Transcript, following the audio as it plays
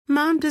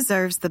Mom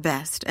deserves the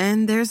best,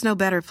 and there's no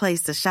better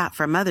place to shop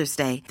for Mother's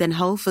Day than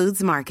Whole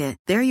Foods Market.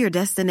 They're your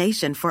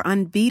destination for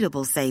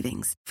unbeatable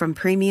savings, from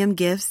premium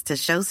gifts to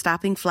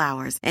show-stopping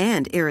flowers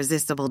and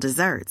irresistible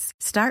desserts.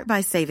 Start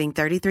by saving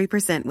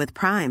 33% with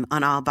Prime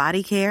on all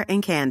body care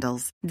and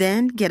candles.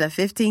 Then get a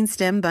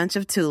 15-stem bunch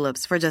of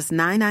tulips for just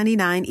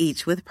 $9.99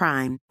 each with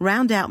Prime.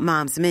 Round out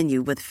Mom's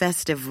menu with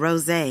festive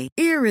rosé,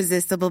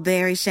 irresistible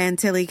berry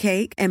chantilly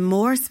cake, and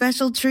more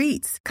special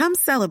treats. Come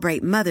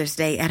celebrate Mother's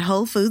Day at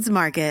Whole Foods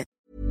Market.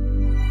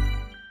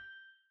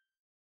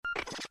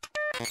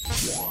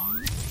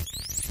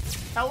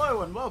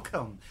 Hello and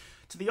welcome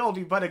to the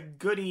Oldie But a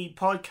Goodie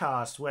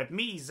podcast, where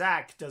me,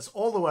 Zach, does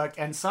all the work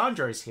and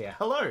Sandro's here.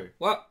 Hello.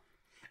 What?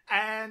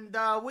 And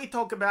we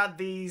talk about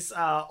these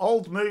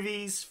old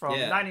movies from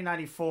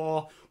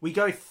 1994. We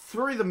go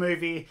through the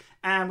movie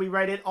and we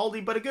rate it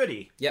Oldie But a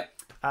Goodie. Yep.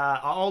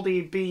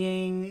 Oldie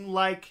being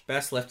like...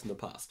 Best left in the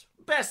past.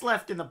 Best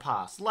left in the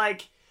past.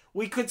 Like,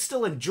 we could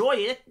still enjoy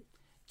it,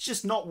 it's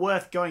just not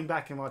worth going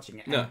back and watching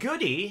it. No. And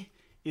Goodie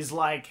is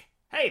like,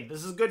 hey,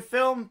 this is a good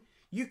film.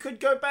 You could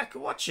go back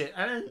and watch it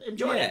and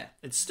enjoy it.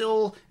 It's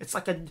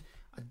like a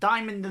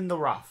diamond in the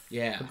rough.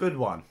 Yeah. A good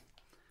one.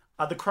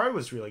 The Crow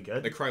was really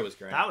good. The Crow was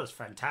great. That was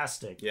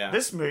fantastic. Yeah.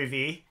 This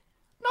movie,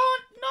 not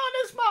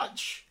as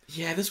much.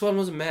 Yeah, this one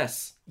was a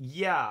mess.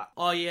 Yeah.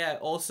 Oh, yeah.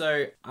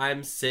 Also,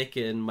 I'm sick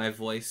and my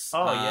voice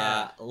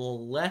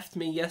left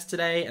me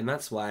yesterday, and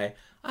that's why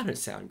I don't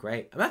sound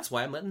great. And that's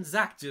why I'm letting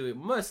Zach do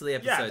most of the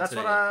episode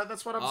today.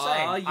 That's what I'm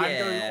saying. Yeah.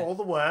 I'm doing all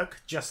the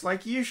work, just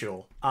like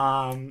usual.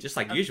 Just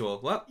like usual.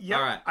 What? Yep,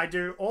 All right. I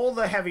do all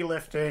the heavy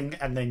lifting,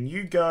 and then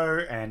you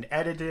go and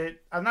edit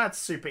it, and that's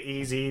super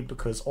easy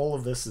because all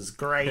of this is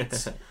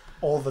great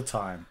all the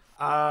time.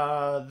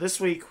 This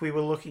week we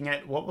were looking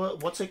at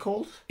what's it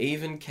called?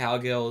 Even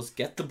Cowgirls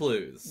Get the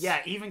Blues. Yeah,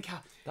 Even Cow.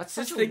 That's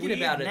such Just a thinking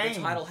weird about name. it,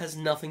 the title has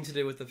nothing to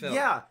do with the film.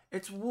 Yeah,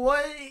 it's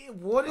what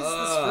is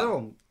this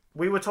film?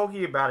 We were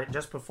talking about it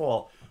just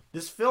before.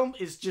 This film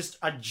is just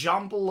a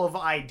jumble of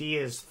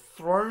ideas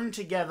thrown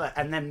together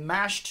and then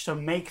mashed to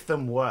make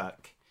them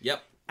work.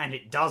 Yep. And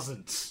it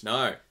doesn't.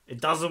 No. It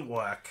doesn't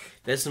work.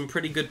 There's some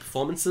pretty good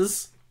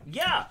performances.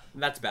 Yeah.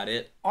 That's about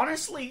it.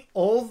 Honestly,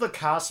 all the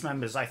cast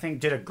members, I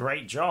think, did a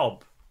great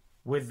job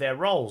with their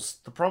roles.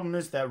 The problem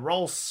is their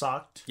roles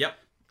sucked. Yep.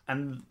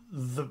 And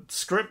the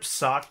script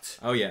sucked.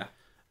 Oh, yeah.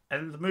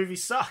 And the movie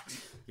sucked.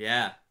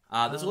 Yeah.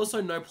 There's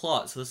also no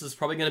plot, so this is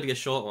probably going to be a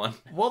short one.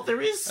 Well,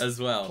 there is as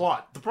well.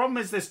 Plot. The problem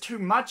is there's too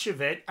much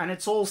of it, and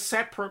it's all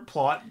separate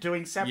plot,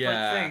 doing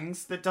separate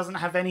things that doesn't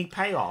have any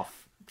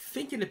payoff.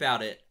 Thinking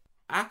about it,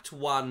 Act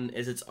 1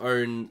 is its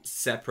own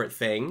separate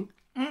thing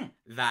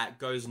that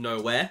goes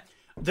nowhere.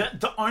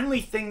 The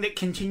only thing that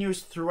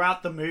continues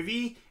throughout the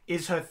movie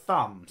is her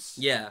thumbs.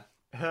 Yeah.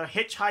 Her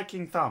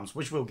hitchhiking thumbs,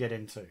 which we'll get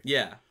into.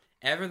 Yeah.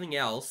 Everything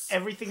else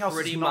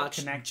pretty is not much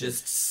connected.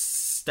 Just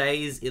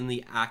stays in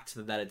the act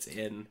that it's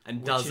in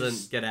and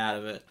doesn't get out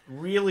of it.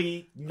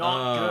 Really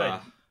not good.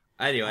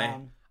 Anyway,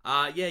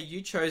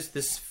 you chose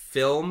this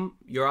film.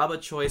 Your other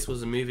choice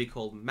was a movie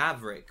called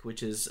Maverick,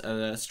 which is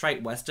a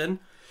straight western.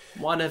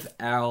 One of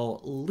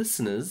our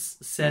listeners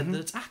said that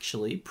it's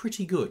actually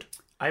pretty good.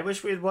 I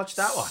wish we had watched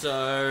that one.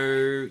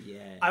 So,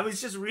 yeah. I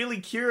was just really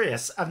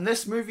curious, and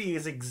this movie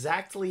is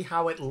exactly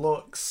how it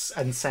looks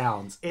and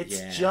sounds.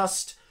 It's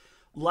just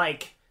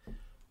like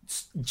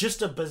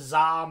just a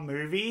bizarre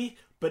movie,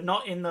 but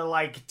not in the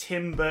like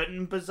Tim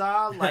Burton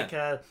bizarre, like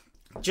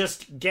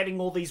just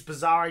getting all these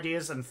bizarre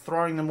ideas and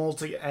throwing them all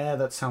together.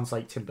 That sounds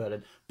like Tim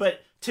Burton,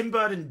 but Tim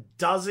Burton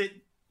does it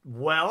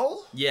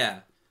well. Yeah,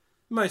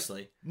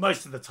 mostly.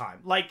 Most of the time.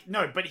 Like,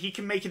 no, but he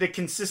can make it a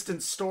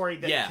consistent story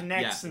that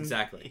connects. And,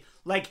 exactly.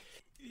 Like,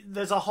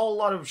 there's a whole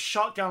lot of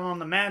shotgun on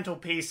the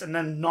mantelpiece and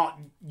then not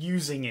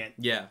using it.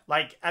 Yeah.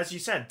 Like, as you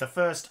said, the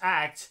first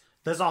act,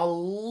 there's a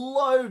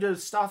load of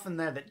stuff in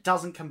there that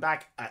doesn't come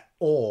back at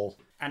all.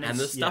 And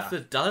the stuff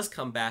that does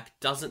come back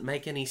doesn't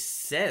make any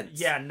sense.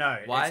 Yeah, no.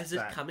 Why is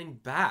it coming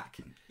back?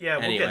 Yeah,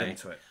 we'll get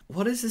into it.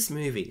 What is this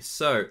movie?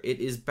 So, it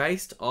is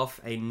based off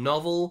a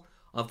novel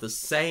of the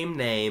same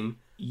name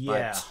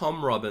by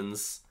Tom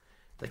Robbins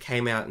that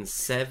came out in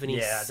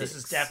 1976. Yeah, this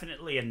is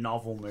definitely a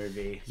novel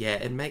movie. Yeah,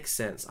 it makes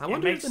sense. I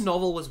wonder if the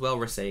novel was well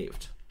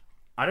received.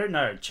 I don't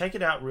know. Check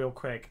it out real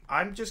quick.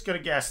 I'm just going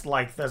to guess,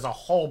 like, there's a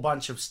whole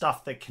bunch of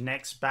stuff that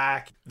connects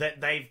back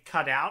that they've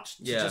cut out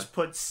to just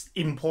put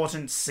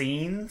important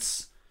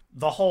scenes.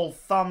 The whole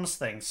thumbs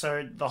thing.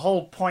 So the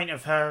whole point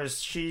of her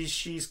is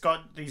she's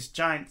got these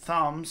giant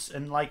thumbs,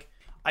 and, like,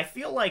 I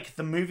feel like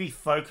the movie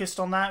focused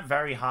on that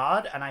very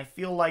hard, and I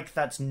feel like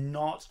that's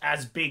not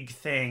as big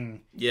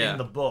thing in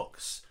the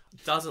books.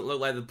 Doesn't look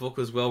like the book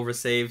was well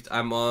received.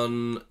 I'm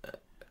on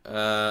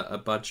a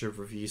bunch of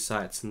review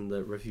sites, and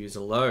the reviews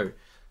are low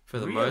for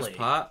the most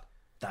part.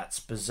 That's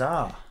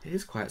bizarre. It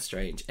is quite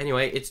strange.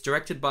 Anyway, it's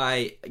directed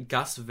by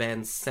Gus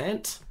Van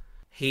Sant.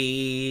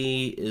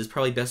 He is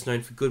probably best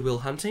known for Good Will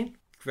Hunting.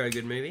 Very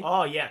good movie.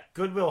 Oh, yeah.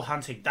 Good Will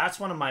Hunting. That's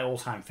one of my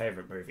all-time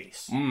favorite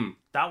movies.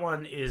 That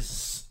one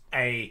is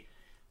a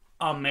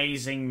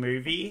amazing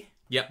movie.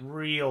 Yep.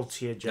 Real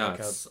tearjerker.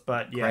 it's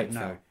But yeah, great no.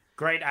 film.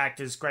 Great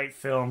actors, great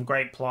film,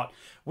 great plot.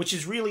 Which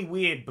is really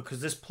weird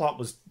because this plot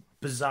was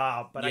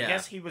bizarre. But I Yeah.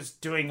 guess he was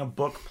doing a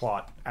book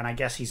plot. And I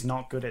guess he's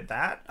not good at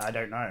that. I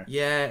don't know.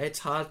 Yeah, it's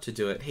hard to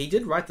do it. He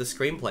did write the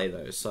screenplay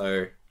though,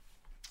 so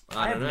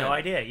I have don't know. no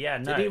idea. Yeah,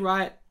 no. Did he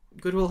write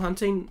Good Will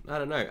Hunting? I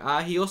don't know.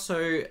 He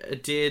also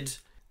did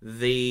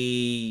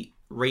the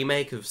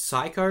remake of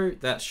Psycho,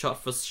 that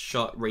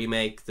shot-for-shot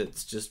remake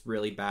that's just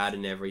really bad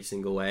in every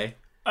single way.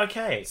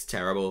 Okay. It's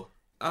terrible.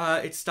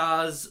 It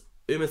stars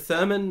Uma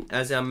Thurman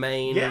as our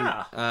main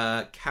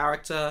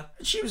character.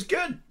 She was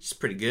good. She's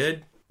pretty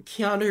good.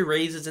 Keanu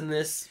Reeves is in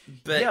this,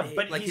 but, Yeah,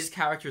 but his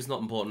character is not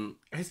important.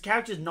 His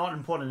character's not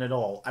important at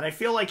all. And I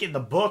feel like in the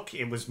book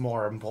it was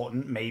more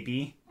important,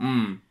 maybe.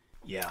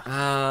 Yeah.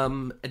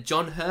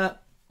 John Hurt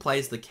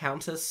plays the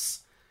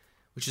Countess,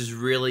 which is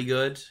really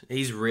good.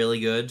 He's really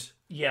good.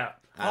 Yeah.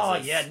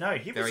 As Yeah, no,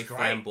 he was very great.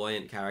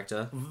 flamboyant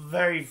character.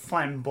 Very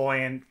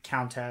flamboyant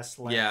countess.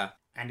 Yeah.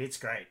 And it's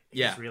great. He's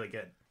Yeah. really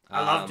good.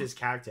 I loved his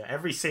character.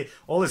 Every scene,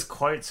 all his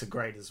quotes are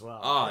great as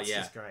well. Oh, It's yeah.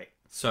 just great.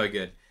 So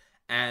good.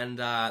 And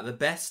the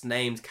best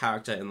named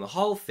character in the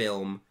whole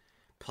film,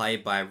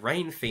 played by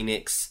Rain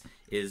Phoenix,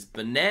 is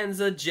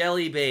Bonanza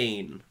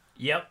Jellybean.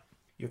 Yep.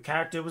 Your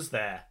character was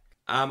there.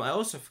 I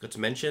also forgot to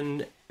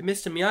mention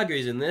Mr.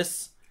 Miyagi's in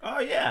this Oh,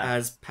 yeah.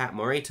 as Pat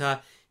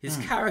Morita. His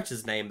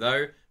character's name,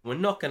 though, we're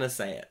not going to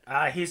say it.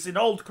 He's an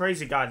old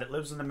crazy guy that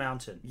lives in the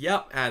mountain.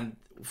 Yep, and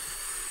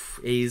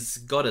he's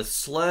got a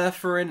slur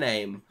for a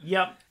name.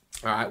 Yep.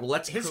 All right, well,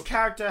 let's... His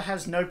character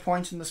has no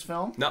point in this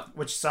film. No.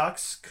 Which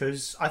sucks,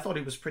 because I thought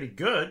he was pretty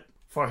good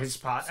for his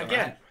part. all Again,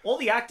 right. all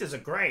the actors are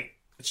great.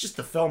 It's just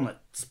the film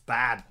that's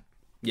bad.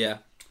 Yeah.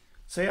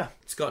 So, yeah.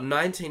 It's got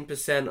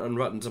 19% on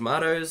Rotten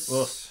Tomatoes.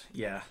 Ugh,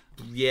 yeah.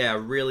 Yeah,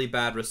 really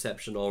bad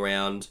reception all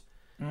round.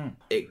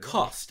 It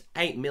cost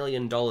 $8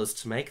 million to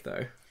make,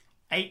 though.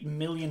 $8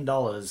 million.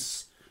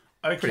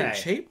 Okay. Pretty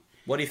cheap.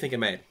 What do you think it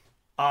made?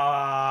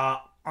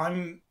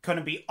 I'm going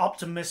to be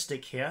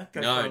optimistic here.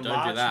 Go No, for a don't do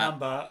large that.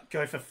 number.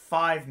 Go for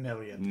 5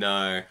 million.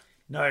 No.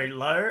 No,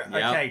 low? Yep.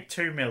 Okay,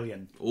 2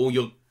 million. Oh,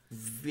 you're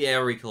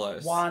very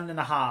close.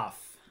 1.5.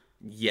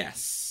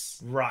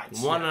 Yes. Right.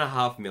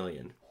 1.5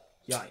 million.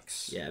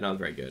 Yikes. Yeah, not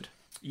very good.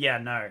 Yeah,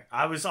 no.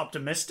 I was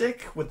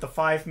optimistic with the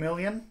 5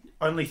 million.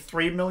 Only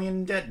 3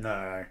 million dead?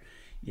 No.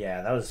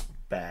 Yeah, that was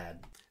bad.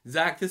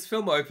 Zach, this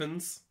film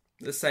opens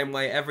the same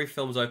way every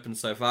film's opened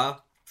so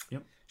far.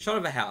 Yep. Shot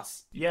of a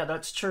house. Yeah,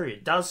 that's true.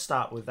 It does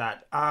start with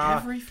that.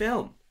 Every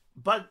film.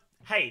 But,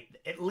 hey,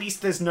 at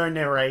least there's no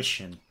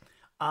narration.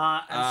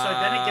 And so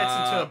then it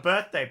gets into a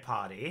birthday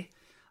party.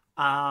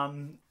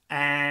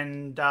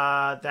 And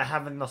they're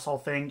having this whole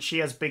thing. She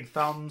has big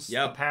thumbs.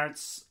 Yep. The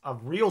parents are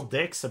real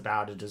dicks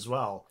about it as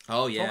well.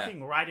 Oh, yeah.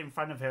 Talking right in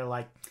front of her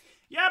like,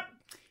 yep,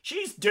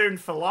 she's doomed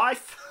for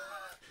life.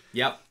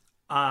 Yep.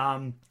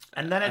 And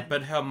then it...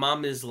 But her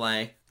mum is,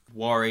 like,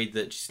 worried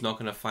that she's not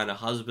going to find a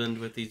husband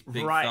with these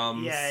big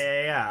thumbs.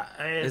 Yeah.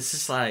 It's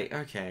just like,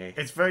 okay.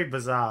 It's very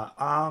bizarre.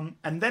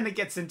 And then it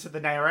gets into the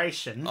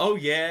narration. Oh,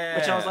 yeah.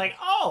 Which I was like,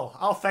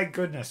 oh, thank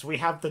goodness. We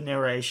have the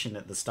narration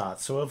at the start.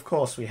 So, of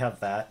course, we have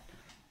that.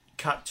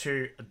 Cut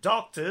to a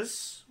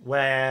doctor's,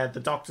 where the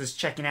doctor's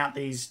checking out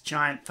these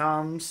giant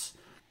thumbs.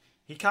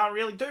 He can't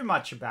really do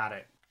much about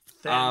it.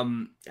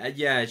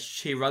 Yeah,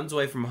 she runs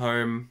away from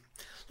home.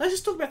 Let's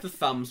just talk about the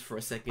thumbs for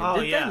a second. Oh,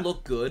 Did yeah. they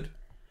look good?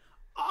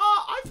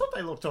 I thought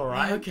they looked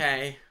alright.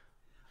 Okay.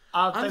 They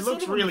I'm looked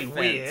sort of on really the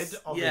weird, fence.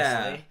 obviously.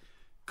 Yeah.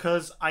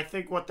 Because I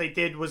think what they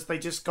did was they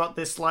just got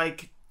this,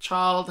 like,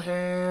 child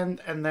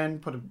hand and then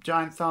put a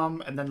giant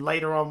thumb. And then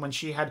later on when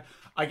she had,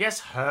 I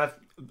guess her,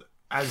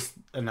 as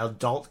an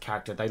adult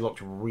character, they looked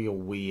real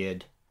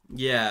weird.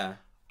 Yeah.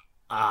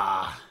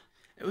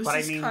 It was But I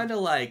just mean- kind of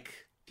like...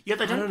 Yeah,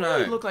 they I don't don't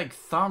really know. look like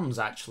thumbs,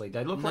 actually.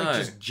 They look like No.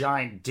 just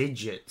giant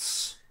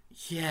digits.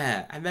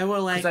 Yeah, and they were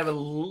like...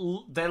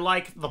 Because they're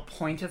like the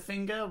pointer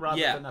finger rather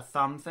Yeah. than a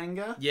thumb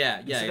finger.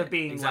 Yeah, Instead of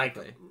being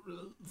exactly. like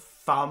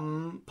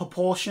thumb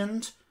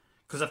proportioned.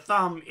 Because a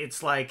thumb,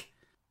 it's like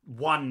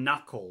one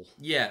knuckle.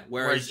 Yeah,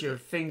 Whereas your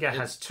finger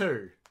has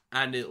two.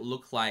 And it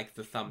looked like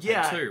the thumb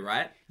Yeah. had two,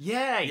 right?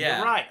 Yeah, Yeah.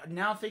 you're right.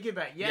 Now thinking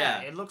about it,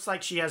 Yeah. it looks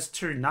like she has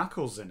two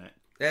knuckles in it.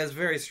 That's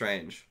very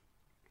strange.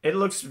 It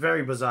looks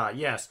very bizarre,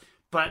 yes.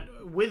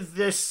 But with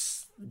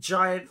this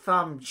giant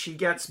thumb, she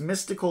gets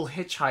mystical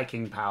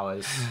hitchhiking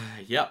powers.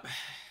 Yep.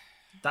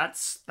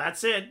 That's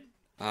it.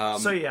 Um,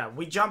 So yeah,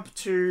 we jump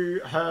to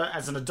her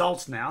as an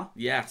adult now.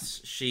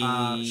 yes, She's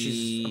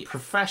a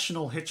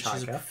professional hitchhiker.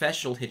 She's a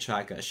professional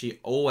hitchhiker. She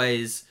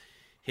always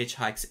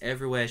hitchhikes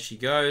everywhere she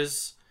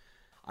goes.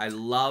 I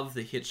love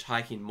the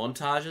hitchhiking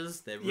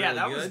montages. They're really yeah,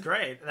 that good. was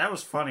great. That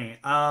was funny.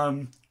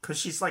 Because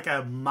she's like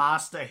a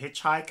master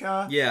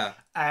hitchhiker. Yeah.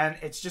 And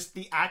it's just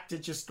the actor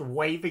just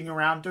waving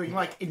around doing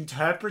like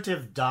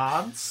interpretive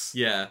dance.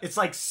 Yeah. It's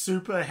like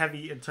super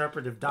heavy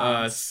interpretive It's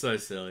dance. so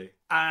silly.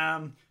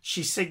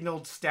 She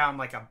signals down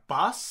like a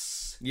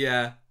bus,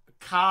 Yeah.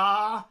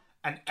 car,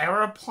 an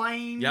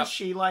aeroplane. Yep.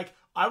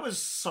 I was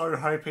so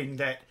hoping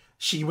that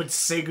she would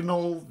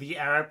signal the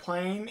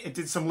airplane. It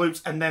did some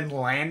loops and then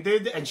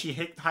landed, and she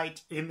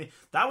hitchhiked in the...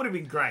 That would have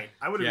been great.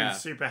 I would have been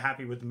super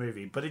happy with the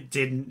movie, but it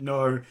didn't.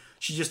 No,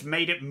 she just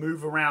made it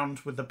move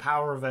around with the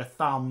power of her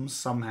thumbs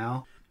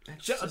somehow.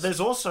 There's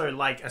also,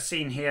 like, a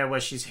scene here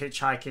where she's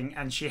hitchhiking,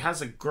 and she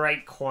has a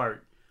great quote.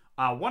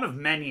 One of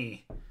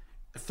many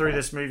through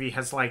this movie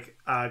has, like,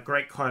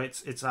 great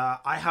quotes. It's, I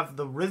have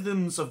the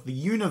rhythms of the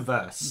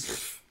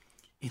universe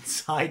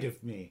inside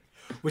of me.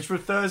 Which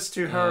refers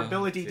to her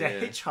ability to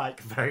hitchhike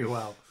very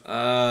well.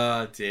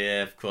 Oh,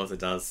 dear. Of course it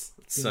does.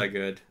 It's so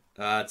good.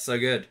 It's so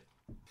good.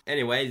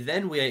 Anyway,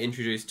 then we are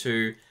introduced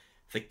to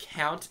the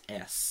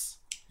Countess.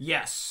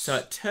 Yes. So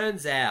it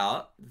turns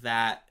out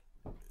that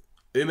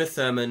Uma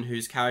Thurman,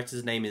 whose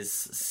character's name is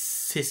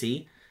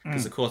Sissy,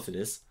 because of course it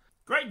is.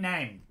 Great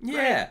name.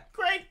 Yeah.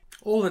 Great.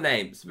 All the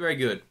names. Very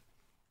good.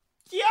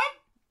 Yep.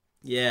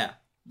 Yeah.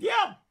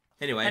 Yep.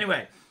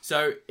 Anyway.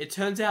 So it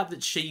turns out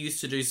that she used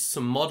to do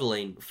some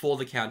modelling for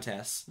the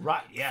Countess.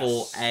 Right, yes.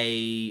 For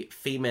a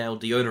female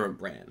deodorant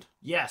brand.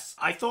 Yes.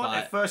 I thought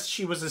at first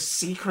she was a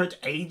secret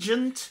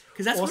agent.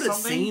 Because that's what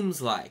something. It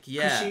seems like,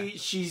 yeah.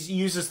 She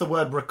uses the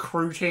word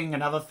recruiting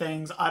and other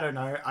things. I don't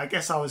know. I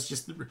guess I was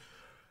just,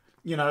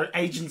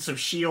 Agents of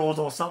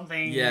S.H.I.E.L.D. or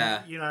something.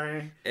 Yeah.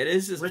 It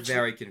is just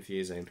very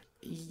confusing.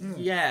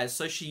 Yeah,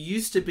 so she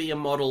used to be a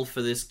model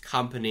for this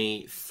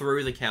company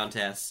through the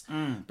Countess.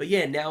 But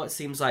yeah, now it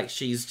seems like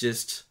she's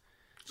just...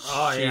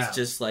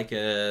 just like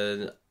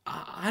a...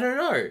 I don't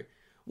know.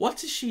 What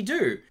does she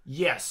do?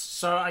 Yes,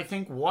 so I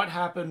think what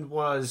happened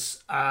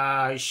was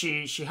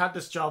she had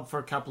this job for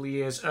a couple of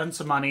years, earned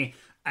some money,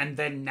 and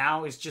then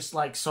now is just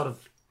like sort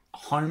of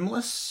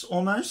homeless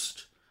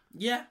almost.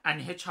 Yeah.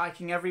 And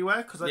hitchhiking everywhere,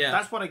 because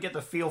that's what I get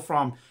the feel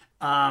from.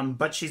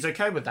 But she's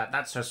okay with that.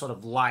 That's her sort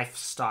of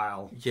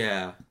lifestyle.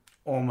 Yeah.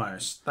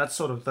 Almost. That's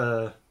sort of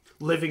the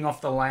living off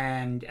the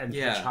land and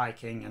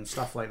hitchhiking and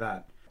stuff like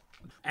that.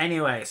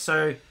 Anyway,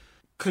 so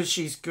because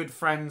she's good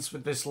friends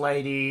with this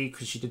lady,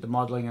 because she did the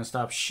modelling and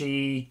stuff,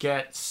 she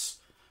gets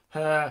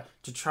her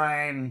to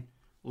try and,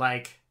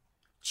 like,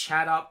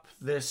 chat up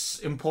this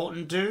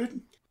important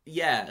dude.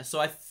 Yeah, so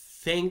I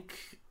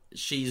think...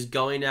 she's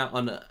going out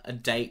on a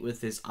date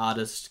with this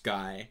artist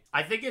guy.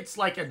 I think it's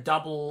like a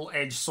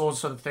double-edged sword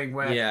sort of thing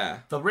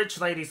where the rich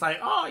lady's like,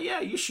 oh, yeah,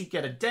 you should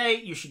get a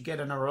date, you should get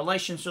in a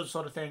relationship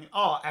sort of thing.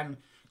 Oh, and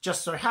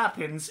just so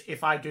happens,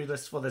 if I do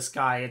this for this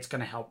guy, it's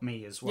going to help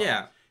me as well.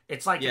 Yeah.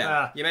 It's like...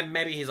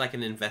 maybe he's like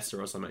an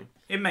investor or something.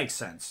 It makes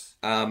sense.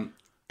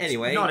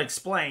 Anyway. It's not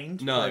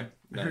explained, no.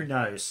 Who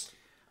knows?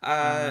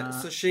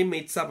 So she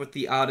meets up with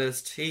the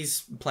artist.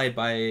 He's played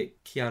by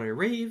Keanu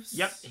Reeves.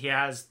 Yep, he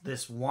has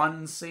this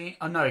one scene.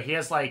 Oh no, he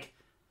has like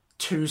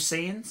 2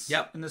 scenes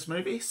in this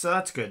movie, so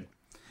that's good.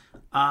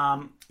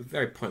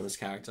 Very pointless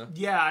character.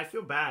 Yeah, I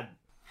feel bad.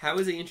 How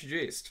is he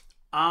introduced?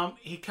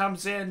 He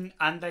comes in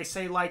and they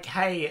say like,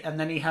 hey, and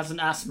then he has an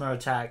asthma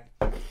attack.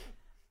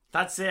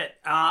 That's it.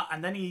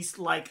 And then he's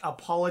like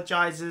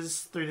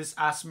apologizes through this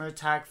asthma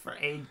attack for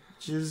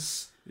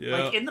ages. Yeah.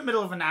 Like, in the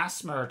middle of an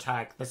asthma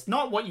attack, that's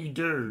not what you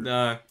do.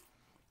 No.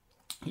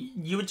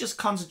 You would just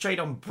concentrate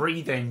on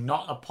breathing,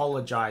 not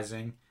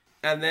apologizing.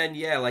 And then,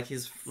 like,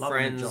 his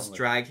friends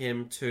drag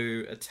him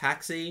to a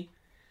taxi.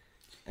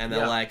 And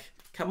they're like,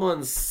 come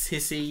on,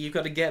 sissy, you've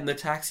got to get in the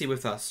taxi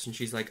with us. And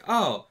she's like,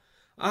 oh,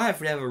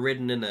 I've never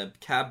ridden in a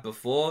cab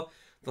before.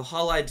 The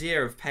whole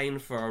idea of paying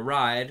for a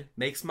ride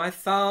makes my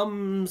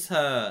thumbs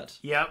hurt.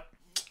 Yep.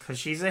 Because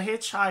she's a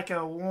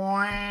hitchhiker.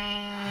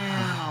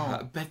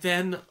 Wow. But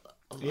then...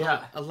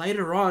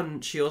 later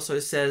on, she also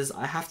says,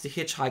 I have to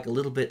hitchhike a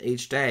little bit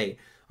each day,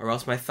 or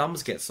else my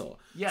thumbs get sore.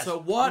 Yes. So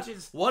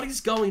what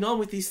is going on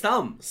with these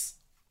thumbs?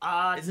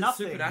 Is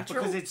nothing, it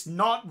supernatural? Because it's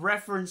not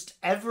referenced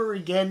ever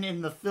again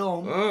in the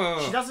film.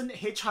 She doesn't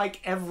hitchhike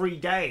every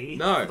day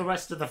for the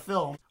rest of the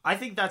film. I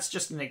think that's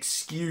just an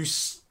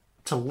excuse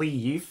to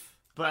leave.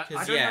 But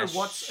I don't know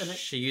what's...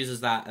 She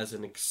uses that as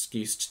an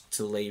excuse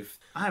to leave.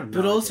 I have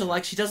no But also, idea.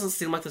 like, she doesn't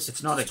seem like the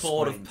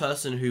sort of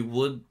person who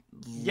would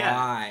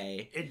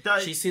lie. It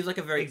does. She seems like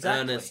a very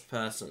earnest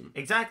person.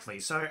 Exactly.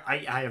 So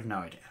I have no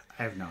idea.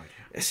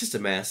 It's just a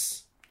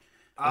mess.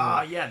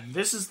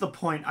 This is the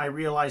point I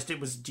realized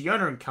it was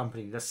deodorant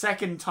company. The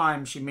second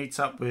time she meets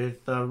up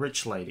with the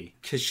rich lady.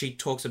 Because she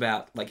talks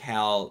about, like,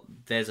 how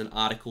there's an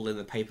article in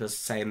the paper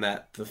saying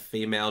that the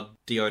female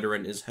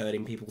deodorant is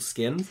hurting people's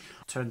skin.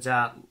 Turns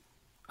out,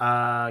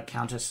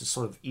 Countess is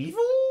sort of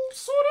evil,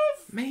 sort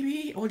of?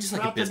 Maybe, or just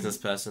like a business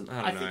person.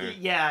 I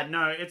don't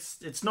know.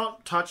 It's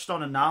not touched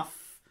on enough.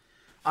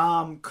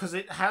 Because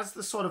it has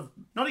the sort of,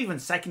 not even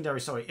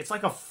secondary story, it's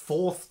like a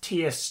 4th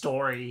tier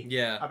story.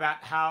 Yeah.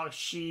 About how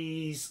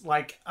she's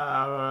like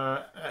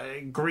a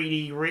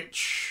greedy,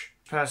 rich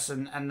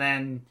person and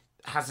then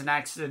has an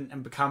accident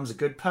and becomes a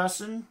good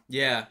person.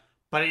 Yeah.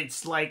 But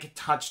it's like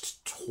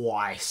touched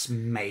twice,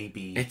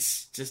 maybe.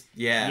 It's just,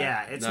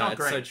 Yeah, it's not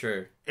great. It's so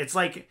true. It's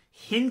like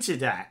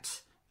hinted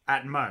at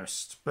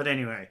most. But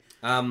anyway.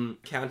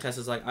 Countess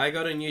is like, I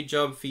got a new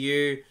job for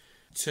you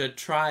to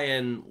try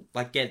and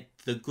like get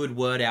the good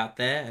word out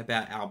there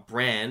about our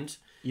brand.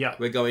 Yeah.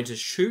 We're going to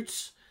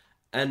shoot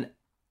an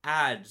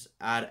ad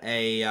at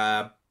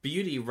a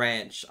beauty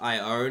ranch I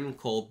own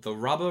called the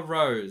Rubber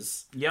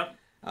Rose. Yep.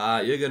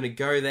 You're going to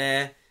go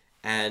there,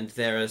 and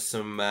there are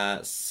some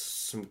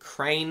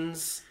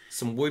cranes,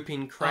 some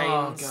whooping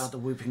cranes. Oh god, the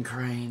whooping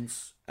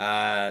cranes.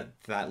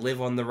 That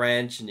live on the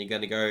ranch, and you're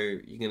gonna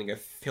go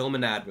film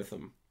an ad with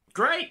them.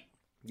 Great.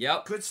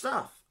 Yep. Good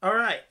stuff. All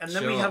right, and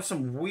then we Sure. have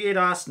some weird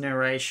ass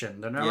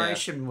narration. The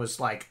narration was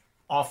like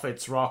off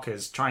its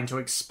rockers, trying to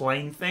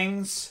explain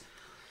things.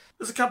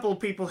 There's a couple of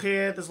people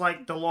here. There's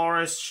like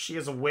Dolores. She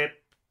has a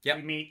whip. Yep.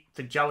 We meet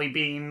the Jelly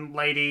Bean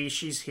lady.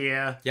 She's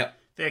here. Yep.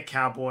 They're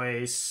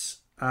cowboys.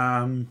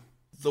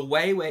 The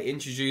way we're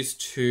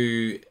introduced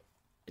to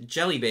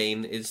Jelly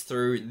Bean is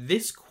through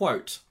this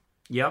quote,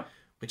 Yep.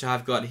 which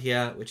I've got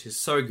here, which is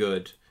so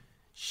good.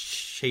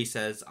 She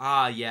says,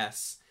 "Ah,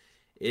 yes,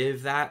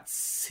 if that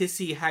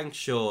sissy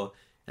Hankshaw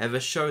ever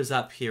shows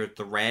up here at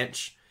the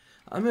ranch,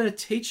 I'm going to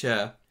teach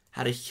her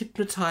how to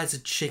hypnotize a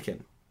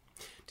chicken.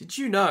 Did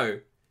you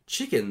know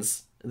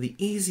chickens are the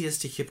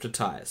easiest to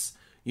hypnotize?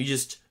 You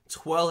just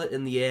twirl it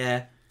in the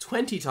air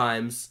 20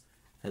 times,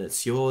 and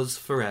it's yours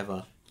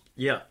forever."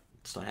 Yeah.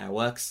 That's not how it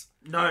works.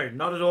 No,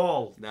 not at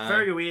all. No.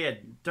 Very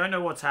weird. Don't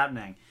know what's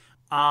happening.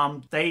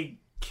 They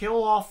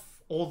kill off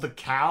all the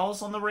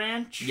cows on the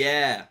ranch.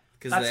 Yeah,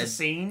 because That's they're a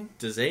scene.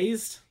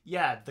 diseased.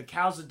 Yeah, the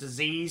cows are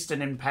diseased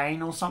and in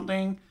pain or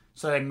something,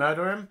 so they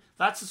murder him.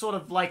 That's a sort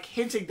of like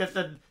hinting that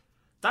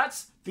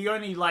that's the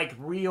only like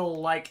real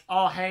like,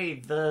 oh hey,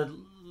 the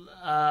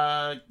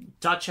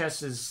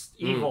Duchess is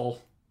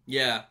evil.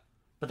 Yeah.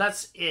 But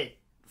that's it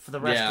for the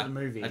rest of the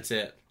movie. That's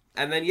it.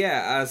 And then,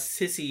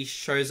 Sissy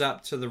shows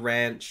up to the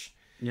ranch,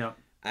 Yeah.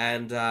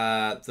 and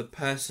the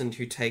person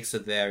who takes her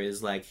there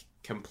is, like,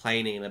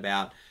 complaining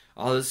about,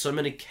 oh, there's so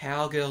many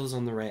cowgirls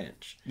on the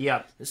ranch.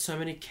 Yeah. There's so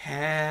many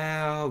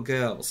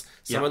cowgirls.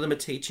 Some of them are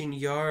teaching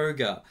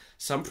yoga.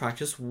 Some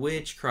practice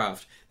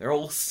witchcraft. They're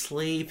all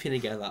sleeping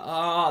together.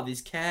 Oh,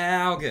 these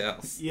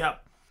cowgirls.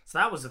 Yep. So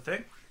that was the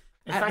thing.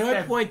 In At fact, no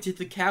they're- point did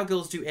the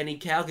cowgirls do any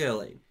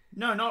cowgirling.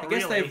 No, not I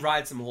guess really. they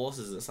ride some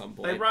horses at some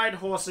point. They ride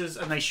horses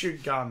and they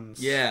shoot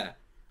guns. Yeah.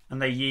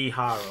 And they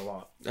yee-haw a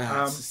lot.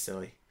 That's just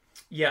silly.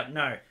 Yeah,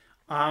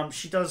 no.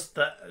 She does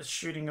the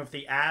shooting of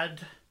the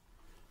ad.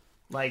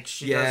 Like,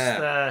 she Yeah. does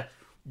the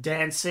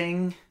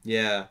dancing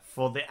Yeah.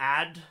 for the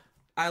ad.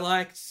 I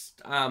liked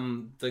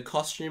the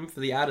costume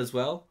for the ad as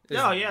well. It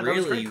Oh, yeah, that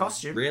was a really, great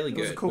costume. Really It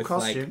good. was a cool with,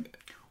 costume. Like,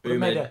 Would've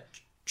made Uma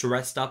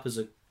dressed up as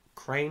a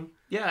crane.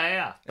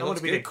 Yeah. That would looks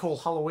have been a good. cool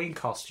Halloween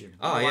costume.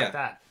 Oh, I yeah. like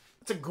that.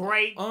 It's a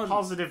great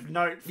positive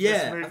note for Yeah,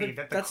 this I movie. think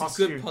That the that's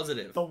costume, a good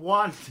positive. The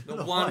one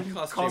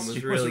costume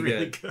was really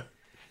good.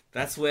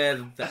 That's where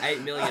the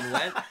 8 million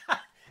went,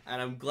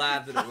 and I'm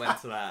glad that it went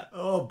to that.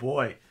 Oh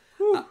boy.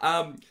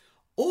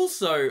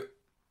 Also,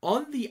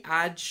 on the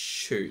ad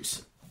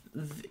shoot,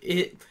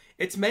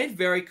 it's made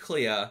very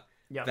clear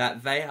Yep.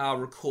 that they are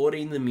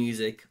recording the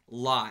music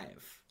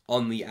live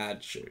on the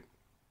ad shoot.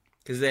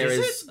 Because there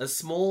is a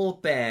small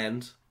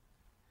band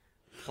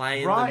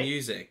playing the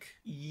music.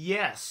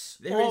 Yes.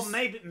 There or is-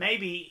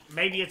 maybe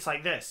it's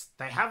like this.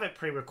 They have it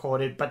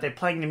pre-recorded, but they're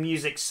playing the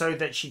music so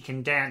that she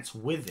can dance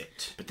with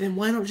it. But then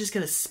why not just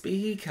get a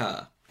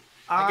speaker?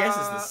 I guess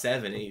it's the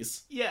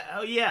 70s.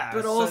 Yeah.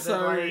 But so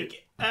also- that,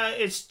 like,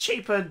 it's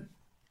cheaper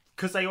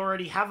because they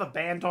already have a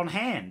band on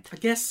hand. I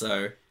guess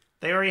so.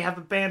 They already have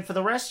a band for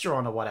the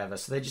restaurant or whatever,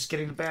 so they're just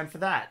getting the band for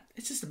that.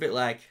 It's just a bit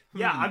like...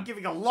 Yeah, I'm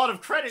giving a lot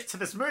of credit to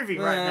this movie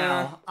right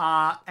now,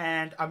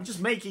 and I'm just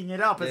making it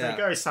up as I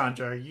go,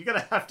 Sandro. You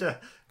have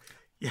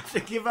to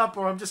give up,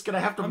 or I'm just gonna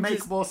have to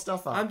make more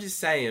stuff up. I'm just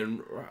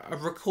saying,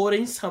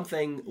 recording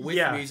something with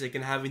music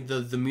and having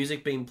the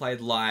music being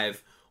played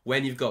live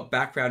when you've got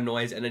background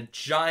noise and a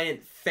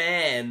giant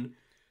fan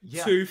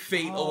 2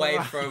 feet away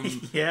from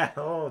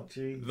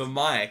the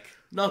mic.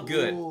 Not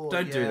good.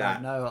 Don't do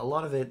that. No, a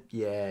lot of it,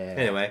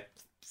 Anyway,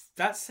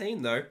 that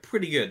scene, though,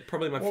 pretty good.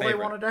 Probably my Well, favorite.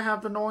 they wanted to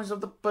have the noise of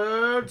the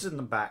birds in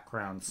the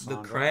background, The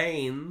Sandro.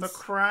 cranes. The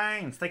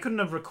cranes. They couldn't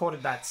have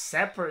recorded that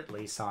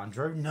separately,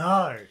 Sandro.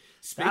 No.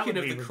 Speaking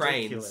of the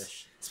cranes,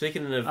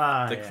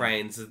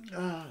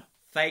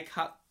 they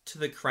cut to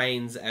the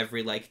cranes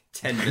every,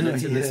 10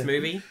 minutes in this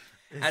movie.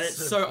 And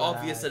it's so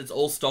obvious that it's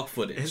all stock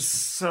footage. It's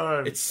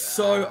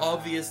so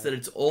obvious that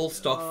it's all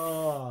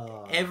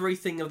stock.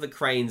 Everything of the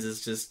cranes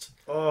is just...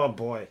 Oh,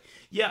 boy.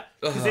 Yeah,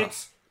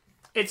 because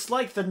it's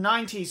like the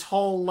 90s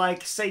whole,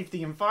 save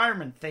the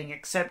environment thing,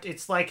 except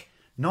it's,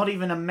 not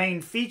even a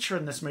main feature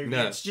in this movie.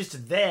 No. It's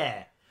just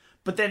there.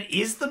 But then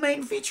is the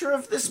main feature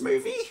of this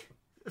movie?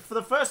 For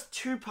the first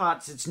 2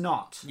 parts, it's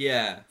not.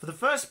 Yeah. For the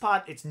first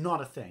part, it's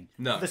not a thing.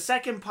 No. For the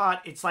second part,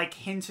 it's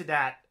hinted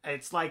at.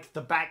 It's like the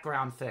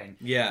background thing.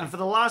 Yeah. And for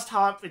the last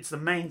half, it's the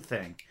main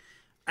thing.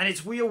 And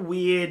it's real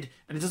weird,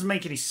 and it doesn't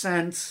make any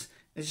sense.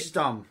 It's just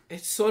dumb.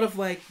 It's sort of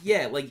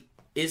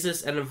is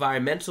this an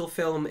environmental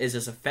film? Is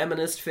this a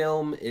feminist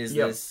film? Is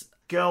this...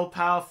 Girl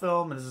power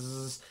film? Is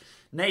this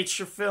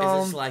nature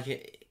film? Is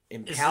this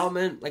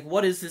empowerment. Like,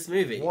 what is this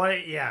movie?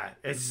 What? Yeah,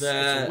 it's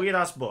a weird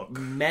ass book.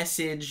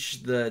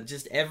 Message,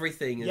 just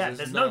everything.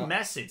 There's no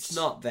message. It's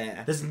not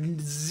there. There's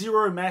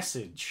zero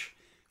message.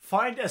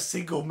 Find a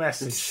single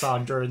message,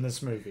 Sandra, in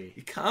this movie.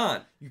 You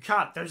can't. You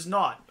can't. There's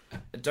not.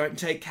 Don't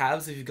take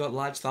cabs if you've got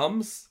large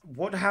thumbs.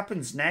 What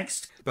happens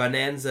next?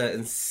 Bonanza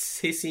and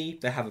Sissy,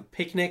 they have a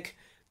picnic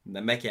and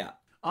they make out.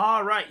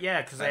 Oh, right,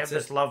 yeah, because they have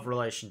this love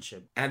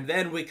relationship. And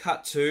then we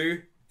cut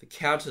to the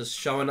Countess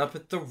showing up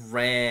at the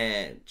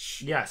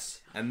ranch.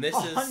 Yes. And this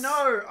is... Oh,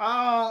 no!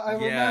 I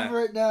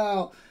remember it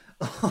now.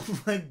 Oh,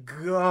 my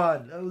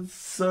God. That was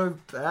so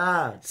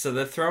bad. So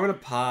they're throwing a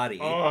party.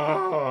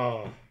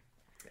 Oh.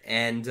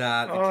 And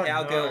the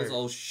cowgirls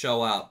all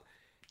show up.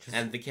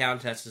 And the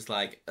Countess is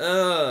like,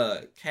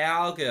 ugh,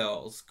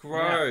 cowgirls,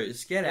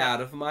 gross, get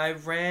out of my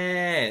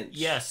ranch.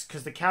 Yes,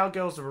 because the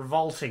cowgirls are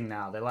revolting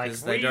now. They're like,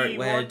 because they don't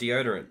wear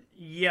deodorant.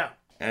 Yeah.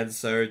 And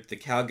so the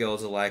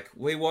cowgirls are like,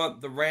 we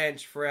want the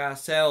ranch for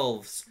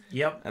ourselves.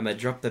 Yep. And they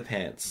drop their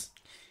pants.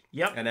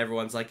 Yep. And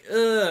everyone's like,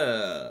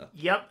 ugh.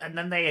 Yep, and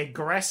then they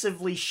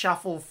aggressively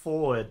shuffle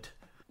forward,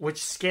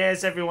 which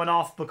scares everyone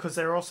off because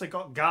they've also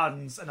got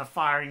guns and are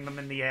firing them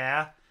in the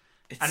air.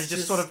 And it's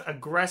just sort of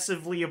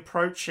aggressively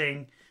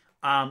approaching.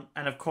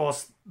 And of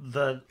course,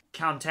 the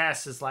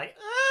Countess is like,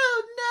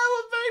 oh no,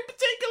 I'm very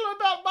particular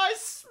about my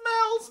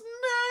smells,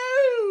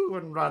 no!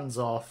 And runs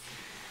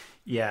off.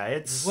 Yeah,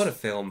 it's... What a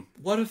film.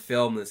 What a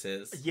film this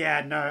is.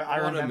 Yeah, no, I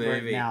remember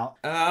it now.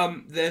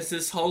 There's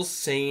this whole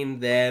scene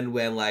then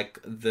where, like,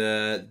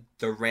 the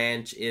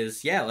ranch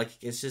is,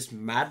 it's just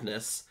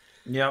madness.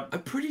 Yep.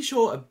 I'm pretty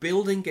sure a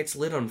building gets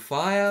lit on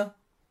fire.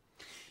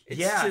 It's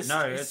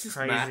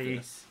crazy.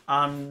 Madness.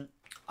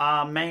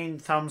 Our main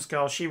thumbs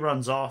girl, she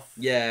runs off.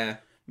 Yeah.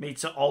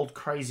 Meets an old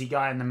crazy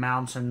guy in the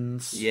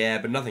mountains. Yeah,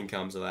 but nothing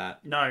comes of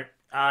that. No.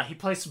 He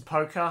plays some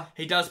poker.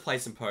 He does play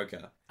some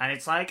poker. And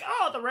it's like,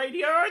 oh, the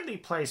radio only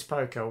plays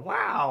poker.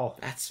 Wow.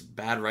 That's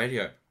bad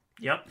radio.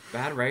 Yep.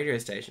 Bad radio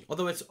station.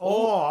 Although it's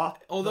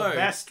the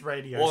best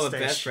radio station. Or the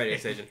best radio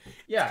station.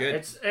 Yeah,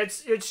 it's good.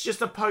 It's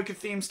just a poker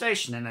themed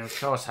station, and they of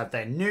course have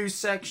their news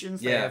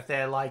sections. They have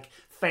their like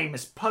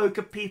famous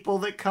poker people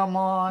that come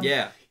on.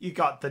 Yeah. You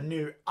got the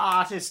new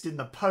artist in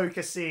the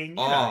poker scene.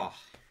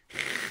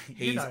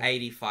 He's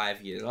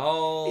 85 years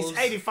old. He's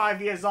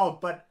 85 years old,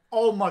 but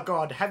oh my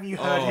God, have you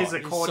heard his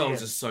accordion? His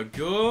songs are so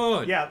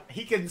good. Yeah,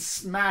 he can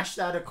smash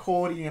that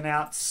accordion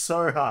out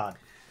so hard.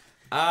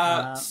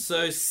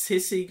 So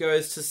Sissy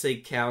goes to see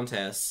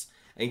Countess,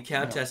 and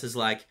Countess is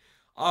like,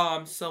 oh,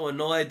 I'm so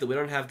annoyed that we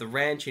don't have the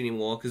ranch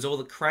anymore because all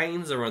the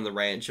cranes are on the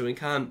ranch and we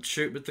can't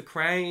shoot with the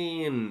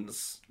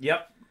cranes.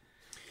 Yep.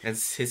 And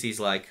Sissy's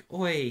like,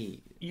 oi.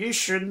 You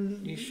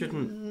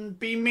shouldn't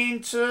be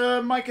mean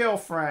to my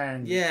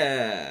girlfriend.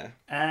 Yeah.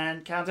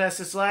 And Countess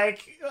is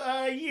like,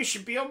 you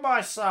should be on my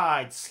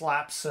side,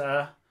 slaps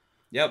her.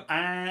 Yep.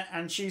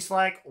 And she's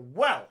like,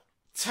 well,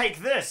 take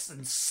this,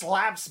 and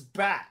slaps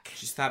back.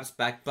 She slaps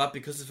back, but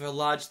because of her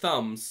large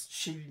thumbs,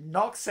 she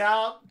knocks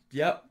out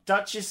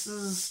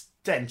Duchess's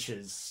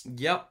dentures.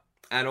 Yep.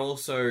 And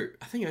also,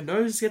 I think her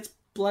nose gets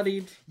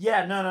bloodied.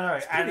 Yeah, no.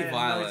 It's pretty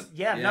violent.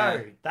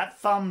 No. That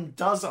thumb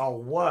does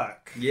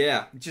work.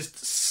 Yeah.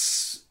 Just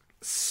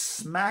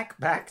smack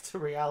back to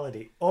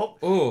reality.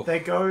 Oh. There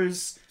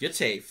goes... your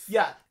teeth.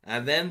 Yeah.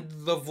 And then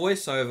the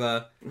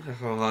voiceover...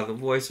 Oh, the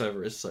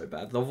voiceover is so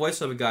bad. The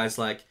voiceover guy's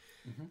like,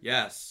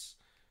 yes,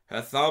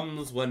 her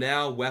thumbs were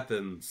now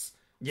weapons.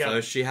 Yep. So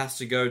she has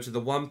to go to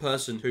the one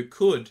person who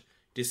could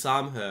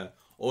disarm her.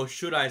 Or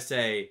should I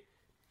say,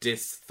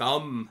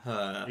 disthumb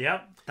her.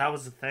 Yep, that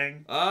was the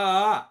thing.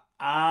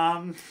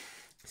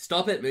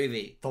 Stop it,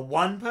 movie. The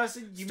one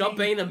person... Stop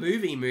being a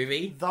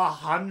movie. The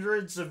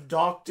hundreds of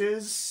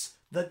doctors,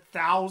 the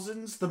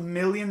thousands, the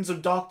millions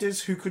of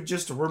doctors who could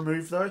just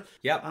remove those.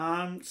 Yep.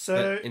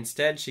 But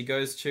instead, she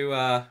goes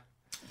to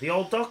the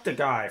old doctor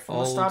guy from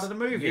the start of the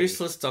movie.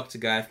 Useless doctor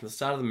guy from the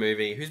start of the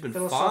movie, who's been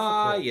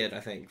fired,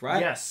 I think,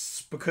 right?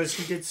 Yes, because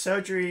he did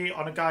surgery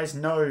on a guy's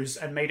nose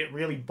and made it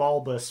really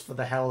bulbous for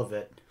the hell of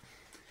it.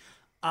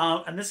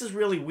 And this is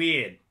really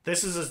weird.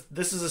 This is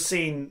a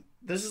scene.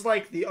 This is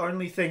like the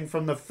only thing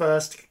from the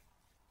first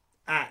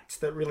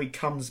act that really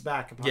comes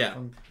back apart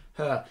from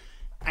her.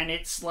 And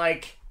it's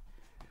like,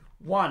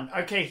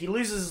 he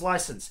loses his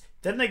license.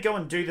 Then they go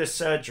and do this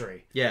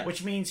surgery. Yeah.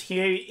 Which means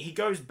he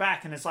goes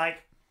back and it's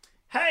like,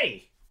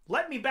 hey,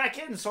 let me back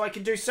in so I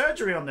can do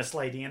surgery on this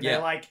lady. And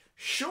they're like,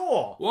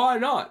 sure. Why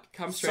not?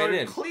 Come straight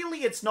in. So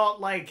clearly it's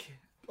not like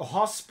a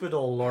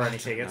hospital or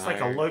anything. It's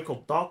like a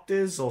local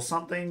doctor's or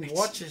something.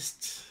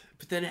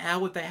 But then how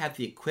would they have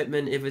the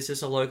equipment if it's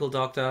just a local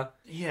doctor?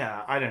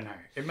 Yeah, I don't know.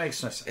 It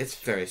makes no sense. It's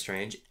very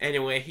strange.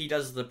 Anyway, he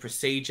does the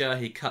procedure.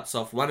 He cuts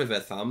off one of her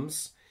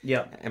thumbs.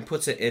 Yep. And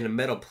puts it in a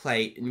metal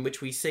plate in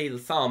which we see the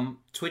thumb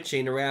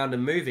twitching around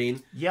and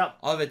moving. Yep.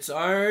 Of its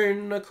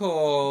own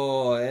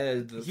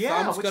accord. The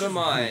thumb's got a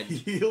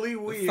mind. Really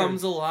weird. The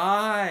thumb's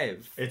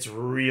alive. It's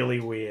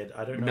really weird.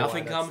 I don't know.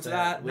 Nothing comes to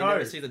that. We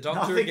never see the doctor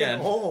nothing again.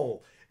 At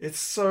all. It's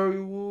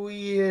so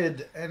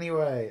weird.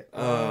 Anyway.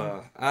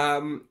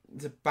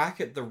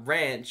 Back at the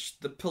ranch,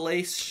 the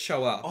police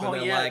show up. Oh,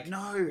 and they're yeah, like,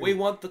 no. We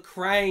want the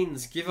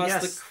cranes. Give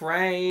us the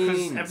cranes.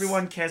 Because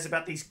everyone cares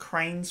about these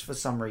cranes for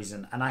some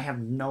reason, and I have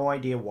no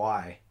idea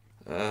why.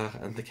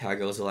 And the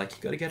cowgirls are like,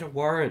 you gotta get a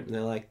warrant. And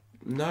they're like,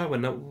 no, we're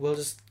not. We'll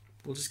just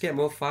get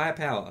more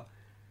firepower.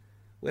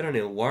 We don't need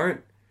a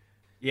warrant.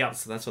 Yeah.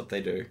 So that's what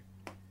they do.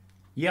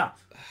 Yeah.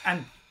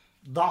 And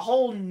the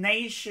whole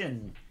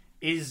nation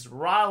is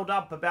riled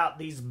up about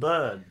these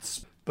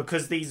birds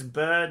because these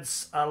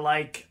birds are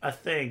like a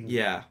thing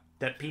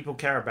that people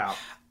care about.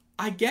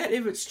 I get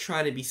if it's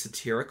trying to be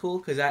satirical,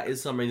 because that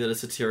is something that a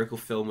satirical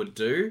film would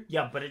do.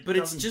 Yeah, but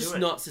it's just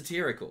not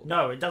satirical.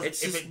 No, it doesn't.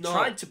 If it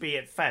tried to be,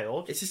 it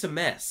failed. It's just a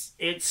mess.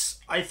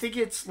 I think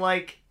it's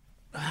like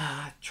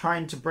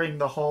trying to bring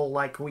the whole,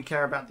 like, we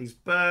care about these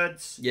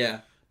birds.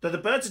 Yeah. Though the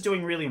birds are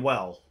doing really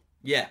well.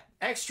 Yeah.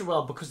 Extra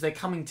well because they're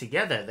coming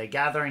together. They're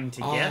gathering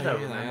together.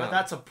 Oh, yeah, but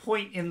that's a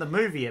point in the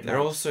movie. They're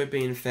also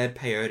being fed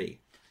peyote.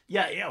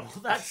 Yeah.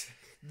 Well,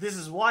 this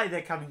is why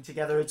they're coming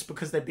together. It's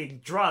because they're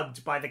being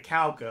drugged by the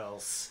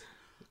cowgirls.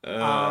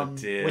 Oh,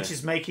 dear. Which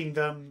is making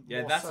them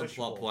more that's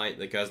sociable. a plot point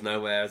that goes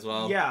nowhere as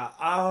well. Yeah.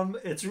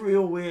 It's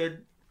real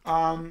weird.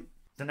 The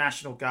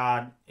National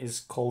Guard is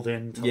called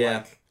in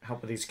to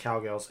help with these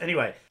cowgirls.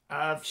 Anyway,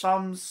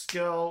 Thumb's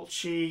girl,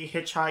 she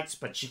hitchhikes,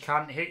 but she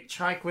can't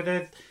hitchhike with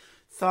her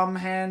thumb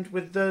hand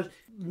with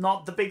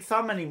not the big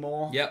thumb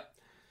anymore. Yep.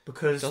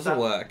 Because doesn't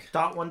work.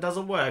 That one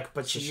doesn't work,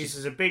 but she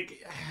uses a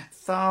big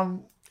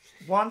thumb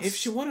once. If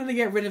she wanted to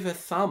get rid of her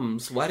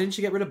thumbs, why didn't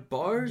she get rid of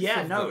both?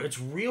 Yeah, no, it's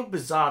real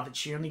bizarre that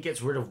she only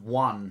gets rid of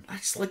one.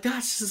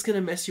 That's just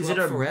gonna mess you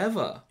up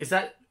forever. Is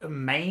that a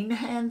main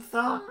hand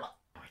thumb?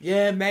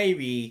 Yeah,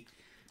 maybe.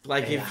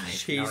 Like if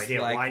she's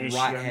like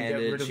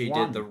right-handed, she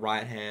did the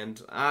right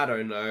hand. I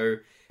don't know.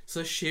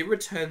 So she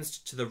returns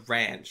to the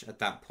ranch at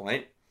that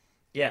point.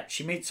 Yeah,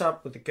 she meets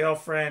up with the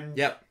girlfriend.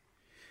 Yep.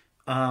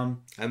 And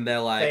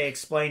they're like... They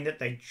explain that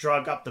they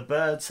drug up the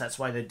birds, that's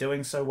why they're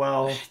doing so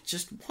well.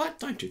 Just, what?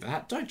 Don't do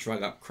that. Don't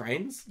drug up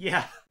cranes.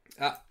 Yeah.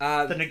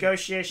 The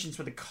negotiations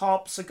with the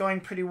cops are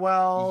going pretty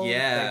well.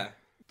 Yeah.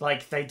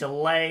 They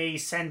delay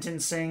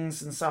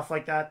sentencings and stuff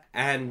like that.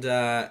 And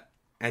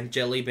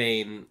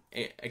Jellybean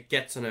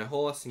gets on her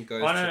horse and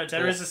goes... Oh, no,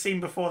 there is a scene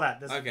before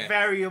that. There's a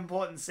very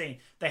important scene.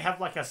 They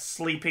have like a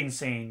sleeping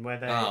scene where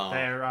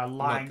they're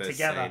lying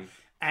together. Scene.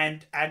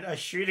 And a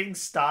shooting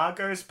star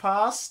goes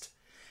past,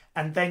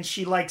 and then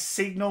she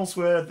signals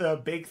with the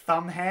big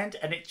thumb hand,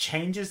 and it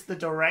changes the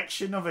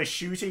direction of a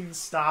shooting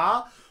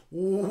star.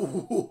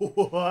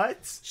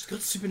 What? She's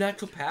got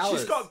supernatural powers.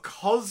 She's got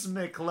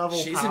cosmic level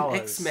powers. She's an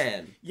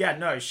X-Man. Yeah,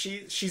 no,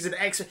 she's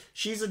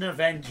an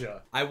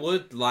Avenger. I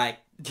would like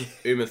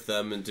Uma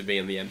Thurman to be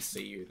in the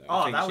MCU though.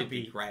 I think that she'd would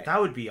be great.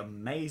 That would be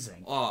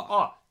amazing.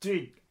 Oh,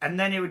 dude. And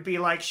then it would be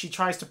like she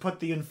tries to put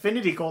the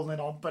Infinity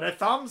Gauntlet on, but her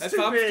thumb's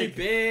too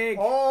big.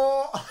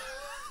 Oh,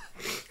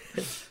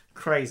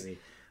 crazy.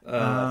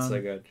 That's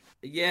so good.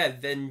 Yeah,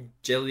 then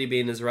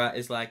Jellybean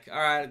is like, all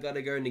right, I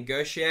gotta go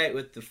negotiate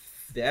with the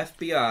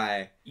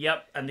FBI.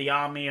 Yep, and the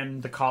army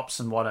and the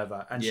cops and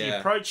whatever. And she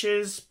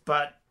approaches,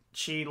 but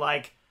she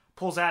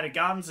pulls out her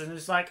guns and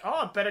is like,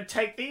 oh, I better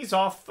take these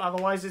off,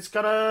 otherwise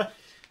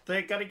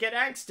they're gonna get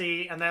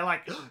angsty. And they're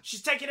like, oh,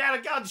 she's taking out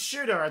a gun,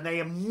 shoot her. And they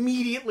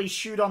immediately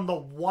shoot on the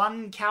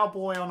one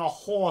cowboy on a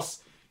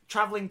horse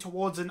traveling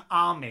towards an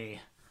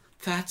army.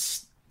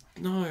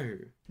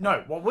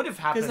 No, what would have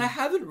happened... Because they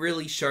haven't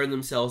really shown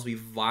themselves to be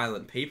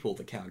violent people,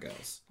 the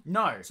cowgirls.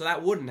 No. So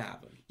that wouldn't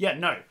happen. Yeah,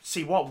 no.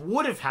 See, what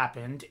would have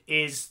happened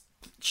is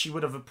she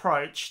would have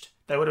approached,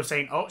 they would have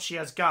seen, oh, she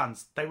has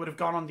guns. They would have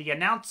gone on the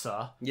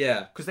announcer.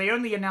 Yeah. Because they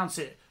only announce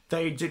it,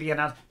 they do the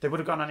announce. They would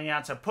have gone on the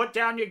announcer, put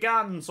down your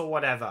guns or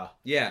whatever.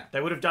 Yeah.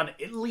 They would have done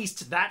at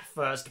least that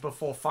first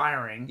before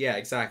firing. Yeah,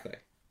 exactly.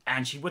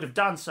 And she would have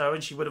done so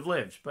and she would have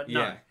lived, but no.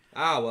 Yeah.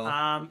 Ah,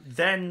 well.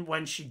 Then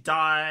when she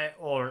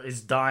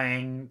is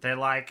dying, they're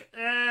like,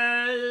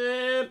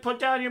 put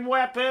down your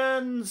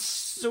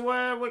weapons,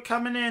 we're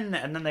coming in.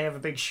 And then they have a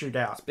big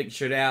shootout. It's a big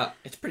shootout.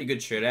 It's a pretty good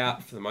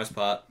shootout for the most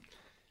part.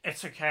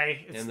 It's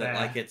okay. It's and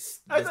there.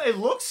 It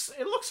looks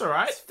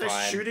alright. They're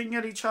fine. shooting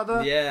at each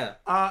other. Yeah.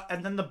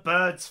 And then the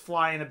birds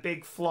fly in a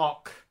big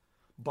flock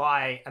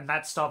by, and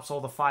that stops all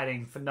the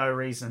fighting for no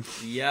reason.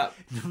 Yep.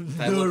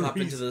 They look up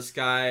into the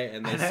sky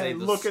and they see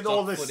the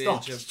stock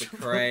footage of the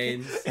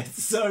cranes.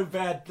 It's so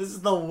bad. This is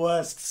the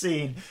worst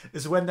scene,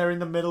 is when they're in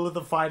the middle of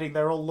the fighting,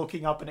 they're all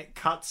looking up and it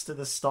cuts to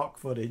the stock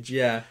footage.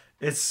 Yeah.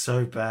 It's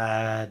so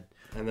bad.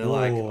 And they're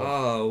like,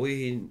 oh,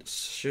 we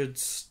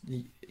should...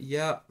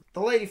 Yeah. The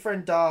lady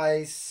friend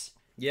dies.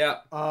 Yeah.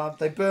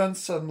 They burn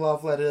some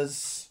love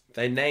letters.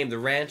 They name the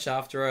ranch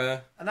after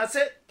her. And that's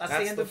it. That's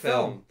the end of the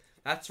film.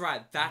 That's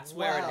right. That's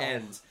where it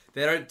ends.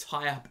 They don't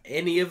tie up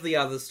any of the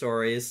other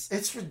stories.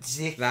 It's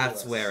ridiculous.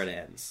 That's where it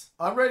ends.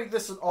 I'm rating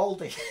this an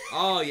oldie.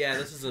 Oh, yeah,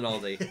 this is an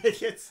oldie.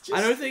 It's just...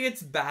 I don't think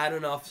it's bad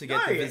enough to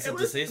get the Vincent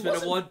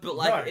D'Azeezman Award,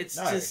 but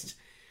just...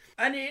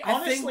 And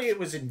honestly, it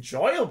was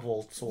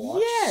enjoyable to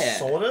watch. Yeah.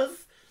 Sort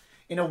of.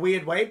 in a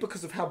weird way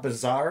because of how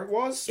bizarre it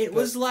was. It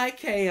was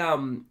like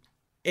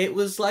it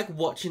was like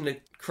watching a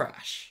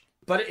crash.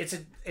 But it's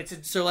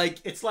so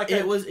like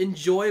it was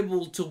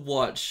enjoyable to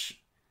watch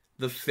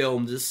the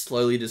film just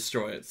slowly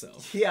destroy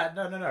itself. Yeah,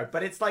 no.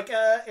 But it's like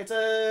it's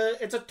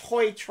a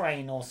toy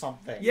train or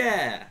something.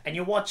 Yeah. And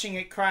you're watching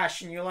it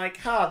crash and you're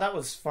like, that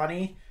was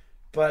funny,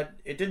 but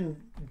it didn't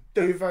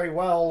do very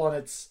well on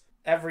its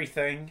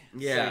everything.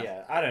 Yeah. So,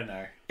 yeah, I don't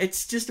know.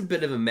 It's just a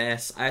bit of a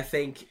mess. I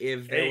think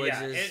if there was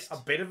just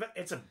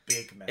it's a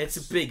big mess. It's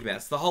a big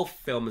mess. The whole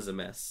film is a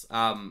mess.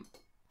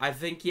 I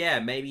think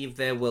maybe if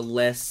there were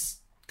less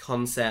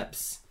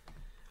concepts,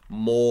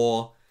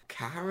 more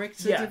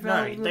character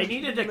development. No, they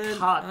needed to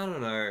cut. I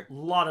don't know. A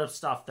lot of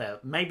stuff there.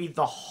 Maybe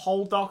the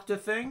whole Doctor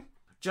thing.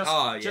 Just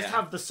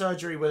have the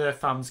surgery with her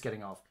thumbs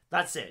getting off.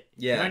 That's it.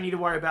 Yeah. You don't need to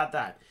worry about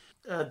that.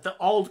 The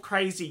old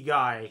crazy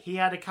guy. He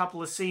had a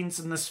couple of scenes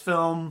in this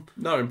film.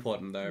 Not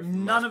important though.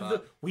 None of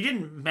the. We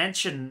didn't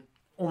mention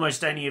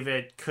almost any of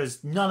it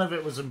because none of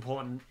it was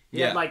important. He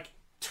had like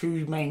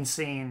 2 main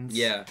scenes.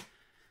 Yeah.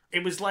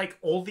 It was like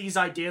all these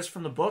ideas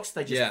from the books.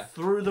 They just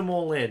threw them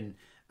all in,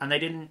 and they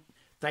didn't.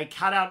 They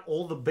cut out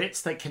all the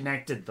bits that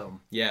connected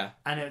them. Yeah.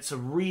 And it's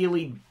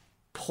really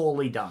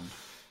poorly done.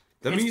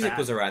 The music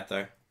was alright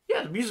though.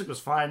 Yeah, the music was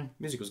fine.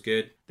 Music was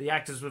good. The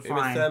actors were Uma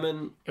fine.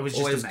 Thurman, it was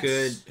just always a mess.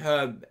 good.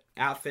 Her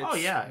outfits,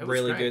 it was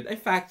really great. good. In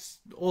fact,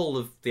 all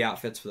of the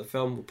outfits for the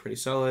film were pretty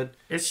solid.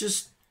 It's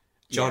just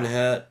John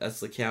Hurt as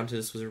the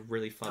Countess was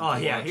really fun. Oh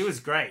to yeah, watch. he was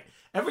great.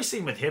 Every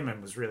scene with him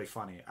was really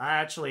funny. I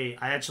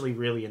actually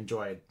really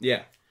enjoyed.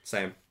 Yeah,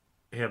 same.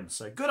 Him.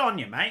 So good on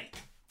you, mate.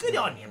 Good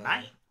on you,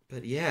 mate.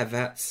 But yeah,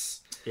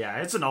 that's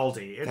it's an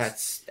oldie.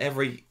 That's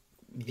every.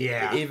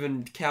 Yeah.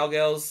 Even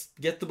Cowgirls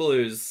Get the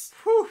Blues.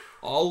 Whew.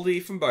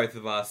 Oldie from both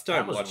of us. Don't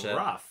That was watch it.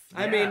 rough.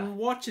 I Yeah. mean,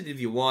 watch it if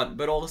you want,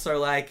 but also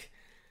like,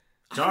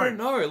 I don't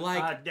know.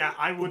 Like,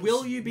 I would.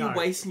 will you be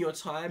wasting your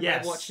time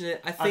by watching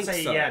it? I think I'd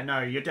say, so. Yeah,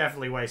 no, you're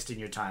definitely wasting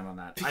your time on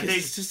that. Because I think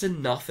it's just a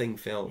nothing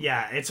film.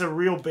 Yeah, it's a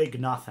real big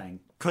nothing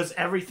because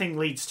everything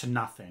leads to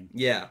nothing.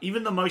 Yeah.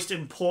 Even the most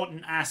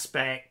important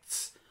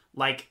aspects,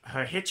 like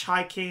her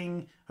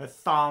hitchhiking, her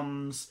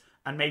thumbs,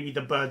 and maybe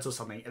the birds or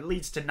something, it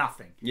leads to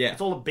nothing. Yeah.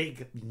 It's all a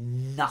big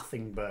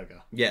nothing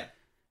burger. Yeah.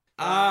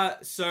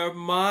 So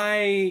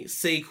my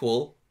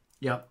sequel,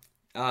 Yep.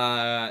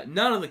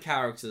 none of the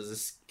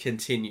characters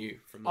continue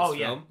from this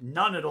film.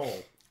 None at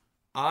all.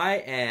 I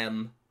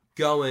am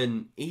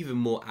going even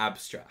more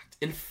abstract.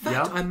 In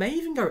fact, I may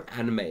even go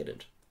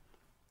animated.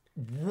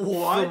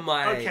 What? For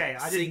my okay,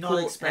 I did sequel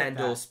not expect and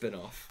that. or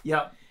spin-off.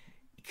 Yep.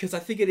 Because I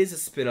think it is a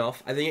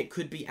spin-off. I think it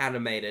could be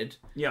animated.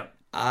 Yep.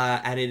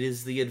 And it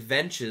is the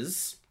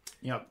adventures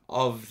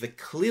of the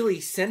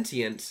clearly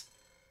sentient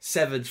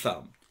Severed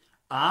Thumb.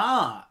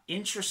 Ah,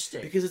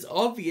 interesting. Because it's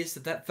obvious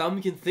that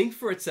thumb can think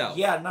for itself.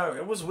 Yeah, no,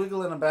 it was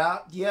wiggling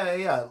about.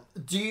 Yeah.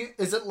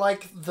 Is it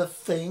like the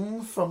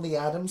Thing from the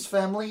Addams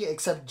Family,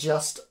 except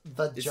just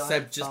the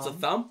giant just thumb? a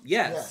thumb?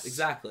 Yes,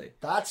 exactly.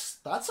 That's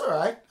all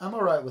right. I'm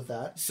all right with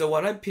that. So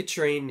what I'm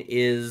picturing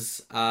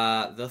is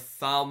the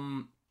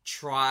thumb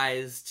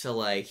tries to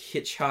like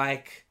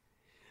hitchhike,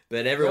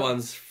 but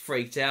everyone's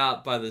freaked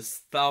out by this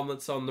thumb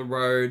that's on the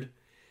road.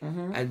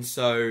 Mm-hmm. And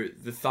so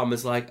the thumb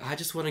is like, I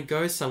just want to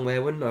go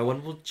somewhere where no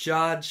one will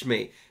judge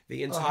me.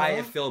 The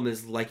entire film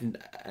is like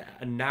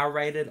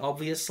narrated,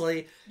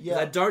 obviously. Yeah,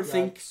 I don't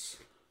think...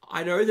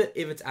 I know that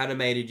if it's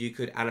animated, you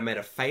could animate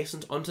a face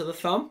onto the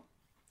thumb.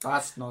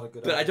 That's not a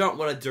good But idea. I don't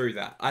want to do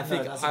that. I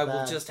think I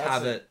will just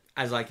have it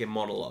as like a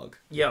monologue.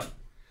 Yep.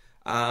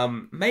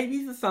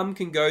 Maybe the thumb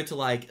can go to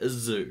like a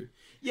zoo.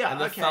 Yeah, and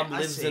the thumb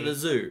lives in a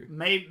zoo.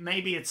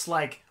 Maybe it's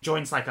like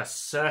joins like a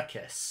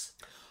circus.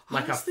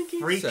 Like a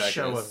freak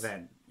show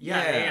event.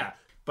 Yeah.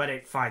 But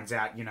it finds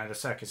out, the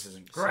circus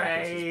isn't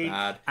great. Circus is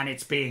bad. And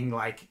it's being,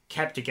 like,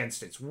 kept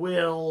against its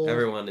will.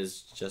 Everyone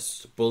is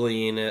just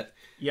bullying it.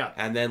 Yeah.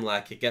 And then,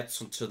 like, it gets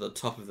to the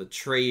top of the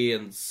tree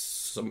and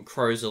some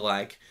crows are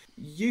like,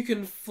 you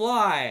can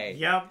fly.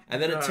 Yep.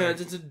 And then it turns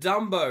into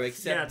Dumbo,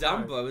 except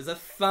Dumbo is a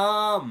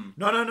thumb.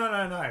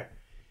 No.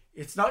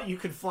 It's not you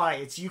can fly,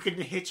 it's you can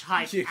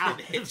hitchhike. You can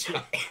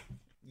hitchhike.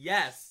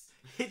 Yes.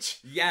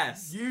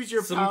 Yes. Use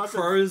your Some power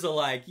crows are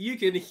like, you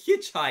can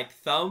hitchhike,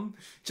 thumb.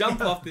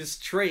 Jump off this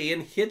tree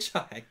and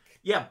hitchhike.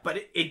 Yeah,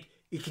 but it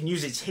can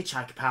use its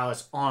hitchhike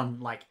powers on,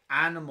 like,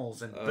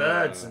 animals and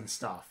birds and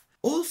stuff.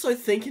 Also,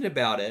 thinking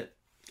about it,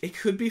 it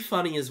could be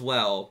funny as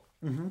well.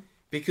 Mm-hmm.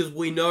 Because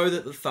we know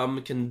that the thumb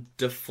can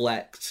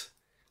deflect,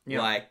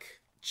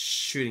 like,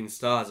 shooting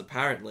stars,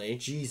 apparently.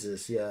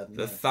 Jesus, yeah.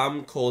 The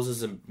thumb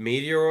causes a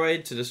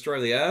meteoroid to destroy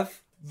the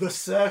Earth. The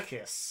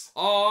circus.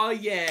 Oh,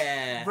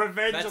 yeah.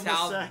 Revenge of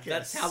the Circus.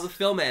 That's how the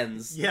film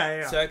ends.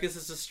 Yeah. Circus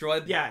is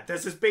destroyed. Yeah,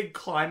 there's this big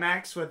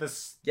climax where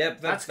this...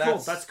 Yep, that's cool.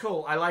 That's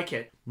cool. I like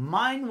it.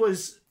 Mine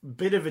was a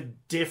bit of a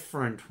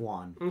different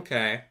one.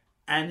 Okay.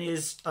 And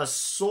is a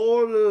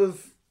sort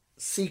of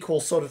sequel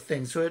sort of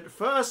thing. So at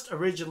first,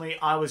 originally,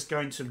 I was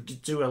going to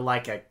do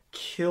a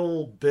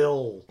Kill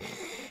Bill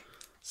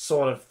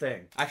sort of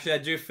thing. Actually, I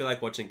do feel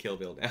like watching Kill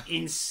Bill now.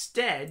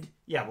 Instead,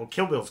 yeah, well,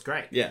 Kill Bill's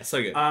great. Yeah,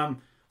 so good.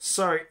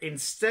 So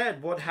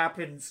instead, what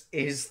happens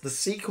is the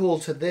sequel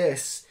to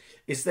this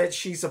is that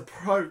she's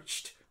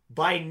approached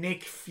by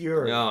Nick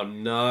Fury. Oh,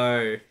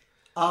 no.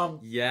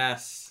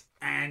 Yes.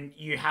 And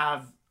you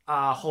have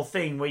a whole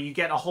thing where you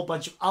get a whole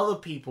bunch of other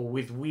people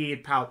with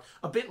weird power,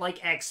 a bit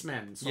like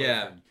X-Men sort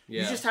of thing.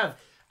 Yeah. You just have...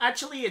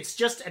 Actually, it's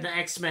just an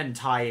X-Men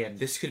tie-in.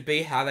 This could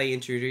be how they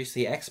introduce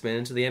the X-Men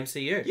into the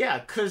MCU. Yeah,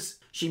 because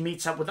she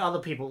meets up with other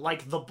people,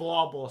 like the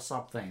Blob or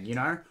something, you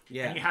know?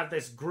 Yeah. And you have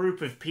this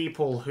group of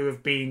people who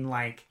have been,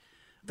 like...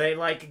 They,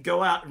 like,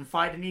 go out and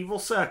fight an evil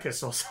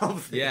circus or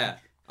something. Yeah.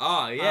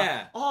 Oh,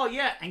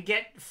 yeah. And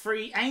get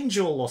free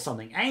Angel or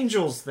something.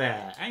 Angel's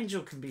there.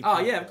 Angel can be... Oh,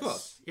 yeah, of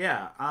course.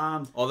 Yeah.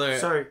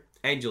 Although,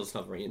 Angel's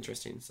not very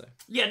interesting, so...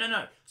 Yeah,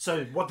 no.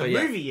 So what the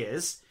movie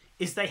is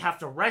they have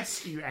to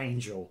rescue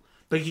Angel...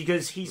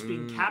 Because he's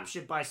been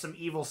captured by some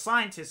evil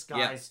scientist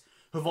guys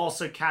who've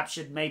also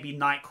captured maybe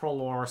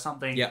Nightcrawler or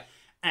something. Yeah.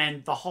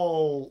 And the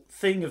whole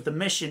thing of the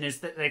mission is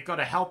that they've got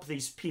to help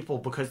these people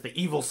because the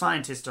evil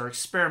scientists are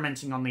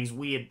experimenting on these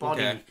weird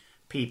body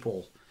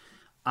people.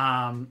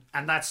 And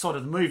that's sort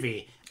of the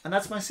movie. And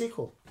that's my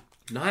sequel.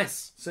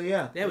 Nice. So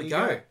yeah. There we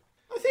go.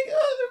 I think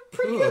they're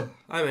pretty good.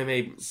 I mean,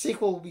 maybe...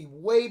 Sequel will be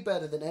way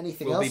better than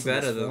anything else. Will be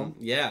better in this than... film.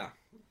 Yeah.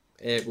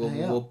 It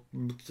will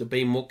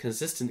be more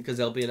consistent because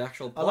there'll be an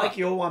actual plot. I like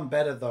your one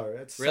better though.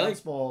 It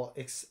sounds more...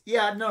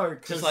 no.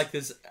 Just like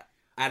this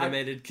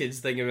animated kids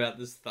thing about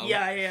this thumb.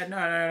 Yeah,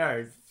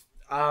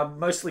 no.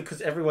 Mostly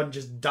because everyone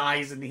just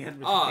dies in the end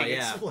with a big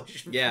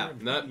explosion. Yeah,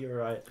 no. You're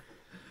right.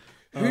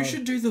 Who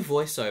should do the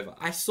voiceover?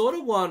 I sort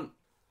of want...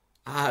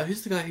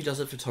 who's the guy who does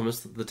it for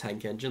Thomas the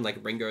Tank Engine?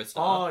 Like Ringo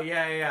Starr? Oh,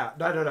 yeah.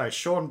 No.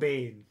 Sean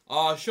Bean.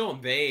 Oh,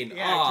 Sean Bean.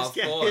 Yeah, just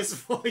get his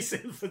voice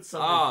in for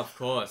something. Oh, of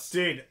course.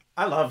 Dude,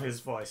 I love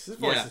his voice. His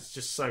voice is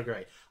just so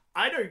great.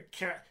 I don't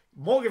care.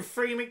 Morgan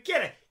Freeman,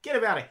 get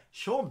about it.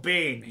 Sean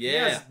Bean. He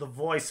has the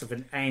voice of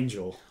an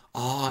angel.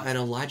 Oh, and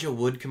Elijah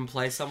Wood can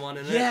play someone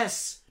in it?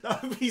 Yes!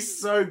 That would be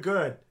so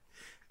good.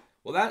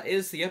 Well, that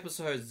is the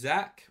episode,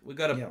 Zach. We've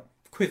got to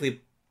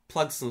quickly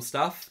plug some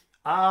stuff.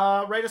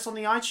 Rate us on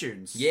the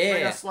iTunes. Yeah.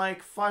 Rate us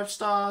like 5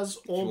 stars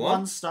or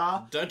 1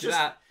 star. Don't do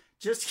that.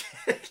 Just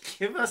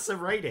give us a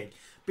rating.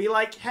 Be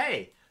like,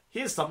 hey,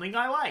 here's something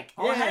I like.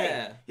 Or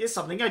hey, here's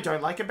something I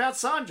don't like about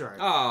Sandro.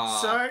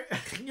 So,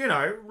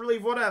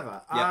 leave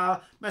whatever.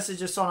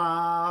 Message us on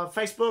our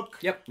Facebook.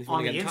 Yep.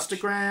 On the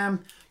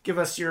Instagram. Give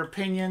us your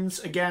opinions.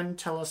 Again,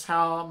 tell us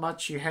how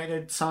much you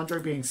hated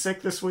Sandro being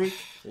sick this week.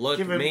 Look,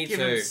 me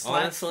too.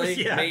 Honestly,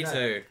 me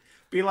too.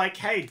 Be like,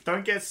 hey,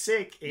 don't get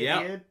sick,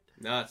 idiot. Yep.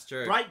 No, it's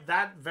true. Write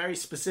that very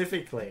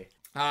specifically.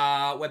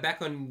 We're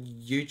back on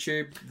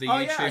YouTube. The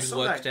YouTube's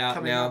worked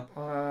out now.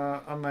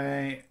 On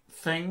my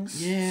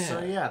things. Yeah.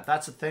 So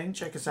that's a thing.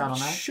 Check us out on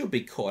that. Should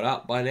be caught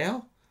up by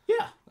now.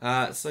 Yeah.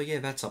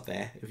 That's up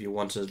there if you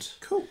wanted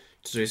to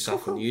do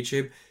stuff on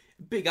YouTube.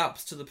 Big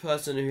ups to the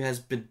person who has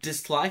been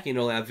disliking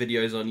all our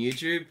videos on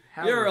YouTube.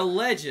 You're a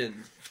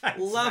legend. Thanks,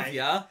 Love mate.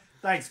 ya.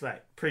 Thanks, mate.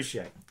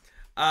 Appreciate it.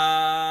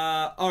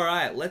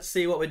 Alright, let's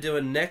see what we're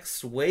doing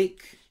next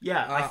week.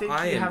 Yeah, I think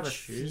you have a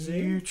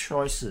few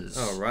choices.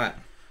 Alright.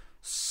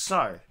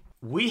 So,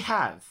 we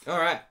have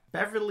Alright.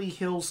 Beverly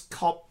Hills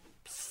Cop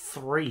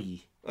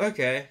 3.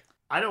 Okay.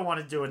 I don't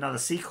want to do another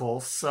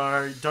sequel,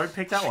 so don't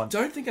pick that one. I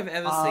don't think I've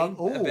ever seen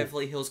a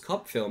Beverly Hills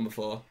Cop film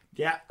before.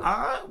 Yeah,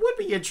 it would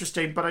be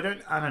interesting, but I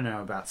don't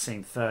know about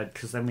seeing third,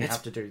 because then we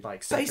have to do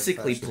like second,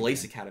 basically first,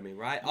 Police Academy,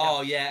 right? Yeah.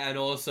 Oh yeah, and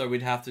also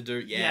we'd have to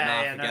do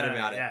forget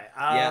about it.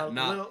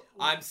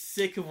 I'm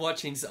sick of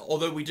watching.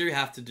 Although we do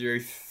have to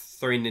do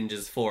Three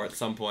Ninjas 4 at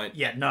some point.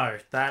 Yeah, no,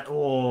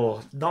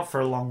 not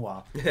for a long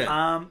while.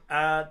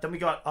 Then we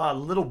got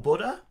Little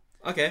Buddha.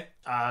 Okay.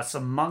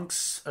 Some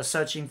monks are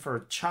searching for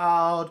a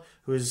child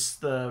who is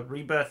the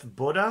rebirth of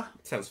Buddha.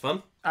 Sounds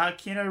fun.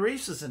 Keanu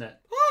Reeves is in it.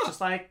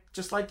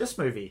 Just like this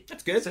movie.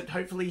 That's good. So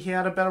hopefully he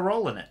had a better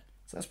role in it.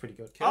 So that's pretty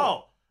good.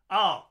 Cool.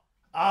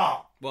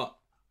 What?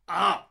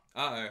 Oh.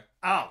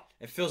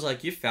 It feels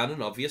like you found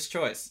an obvious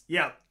choice.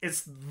 Yeah,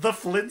 it's The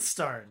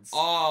Flintstones.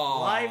 Oh.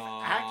 Live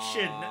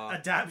action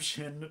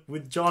adaptation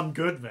with John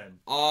Goodman.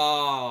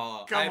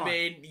 Oh. Come on.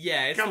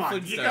 It's Come the on,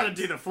 Flintstones. you gotta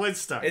do The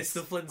Flintstones. It's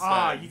the Flintstones.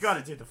 Oh, you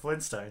gotta do The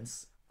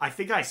Flintstones. I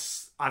think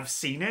I've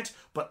seen it,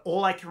 but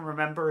all I can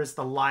remember is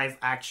the live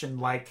action,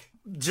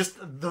 just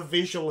the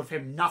visual of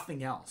him,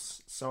 nothing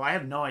else. So I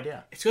have no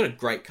idea. It's got a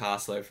great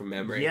cast, though, from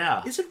memory.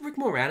 Yeah. Is it Rick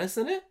Moranis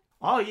in it?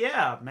 Oh,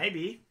 yeah,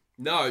 maybe.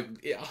 No,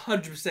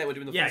 100% we're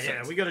doing the Flintstones.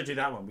 Yeah, we gotta do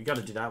that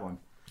one.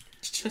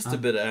 It's just a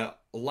bit of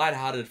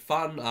lighthearted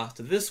fun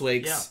after this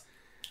week's...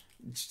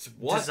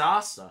 What?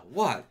 Disaster.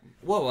 What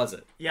was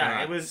it?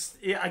 Yeah, It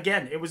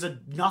was a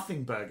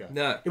nothing burger.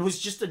 No. It was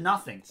just a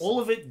nothing. All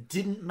of it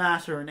didn't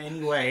matter in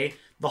any way.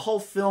 The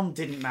whole film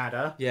didn't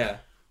matter. Yeah.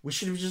 We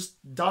should have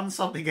just done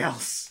something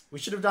else. We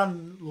should have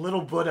done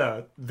Little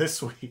Buddha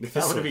this week.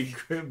 That would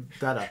have been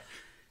better.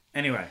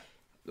 Anyway.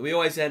 We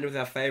always end with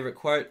our favourite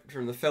quote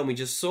from the film we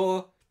just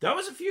saw. There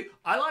was a few.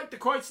 I like the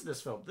quotes in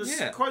this film.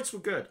 The quotes were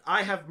good.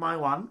 I have my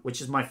one, which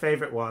is my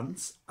favorite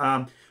ones,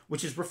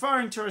 which is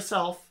referring to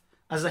herself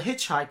as a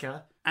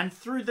hitchhiker. And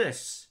through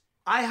this,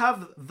 I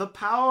have the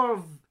power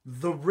of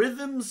the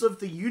rhythms of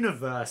the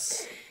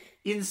universe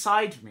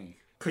inside me.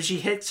 Because she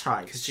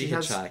hitchhikes. Because she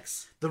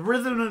hitchhikes. The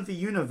rhythm of the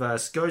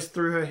universe goes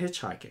through her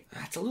hitchhiking.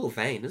 That's a little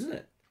vain, isn't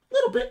it? A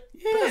little bit.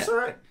 Yeah. But that's all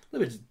right. A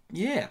little bit.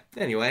 Yeah.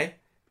 Anyway.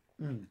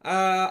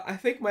 I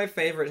think my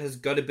favourite has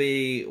got to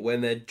be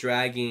when they're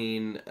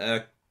dragging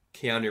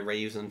Keanu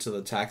Reeves into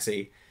the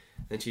taxi.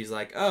 And she's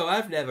like, oh,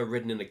 I've never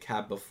ridden in a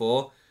cab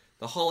before.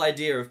 The whole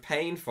idea of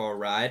paying for a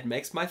ride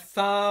makes my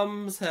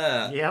thumbs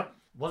hurt. Yep.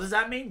 What does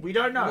that mean? We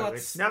don't know.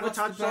 It's never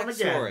touched on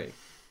again.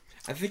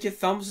 I think your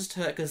thumbs just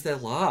hurt because they're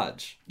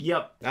large.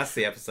 Yep. That's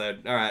the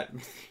episode. All right.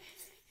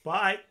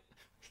 Bye.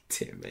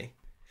 Dear me.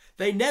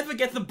 They never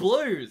get the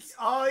blues.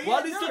 Oh, yeah,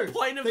 what is the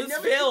point of this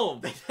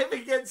film? They never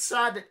get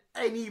sad at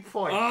any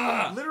point.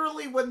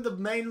 Literally, when the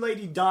main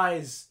lady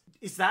dies,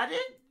 is that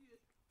it?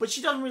 But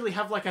she doesn't really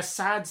have, like, a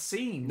sad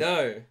scene.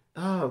 No.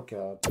 Oh,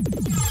 God.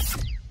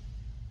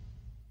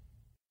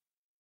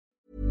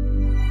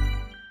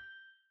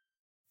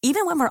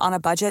 Even when we're on a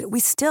budget, we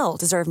still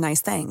deserve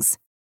nice things.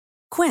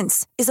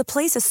 Quince is a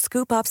place to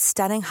scoop up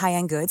stunning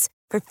high-end goods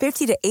for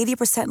 50 to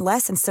 80%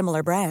 less than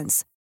similar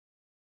brands.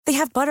 They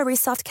have buttery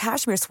soft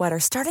cashmere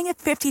sweaters starting at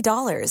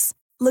 $50,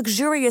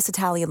 luxurious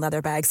Italian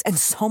leather bags, and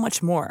so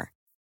much more.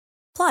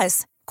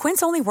 Plus,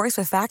 Quince only works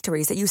with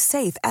factories that use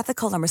safe,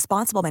 ethical, and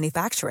responsible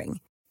manufacturing.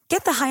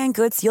 Get the high-end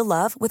goods you'll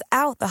love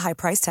without the high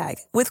price tag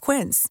with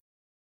Quince.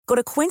 Go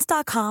to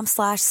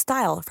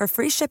quince.com/style for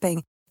free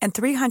shipping and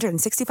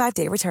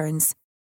 365-day returns.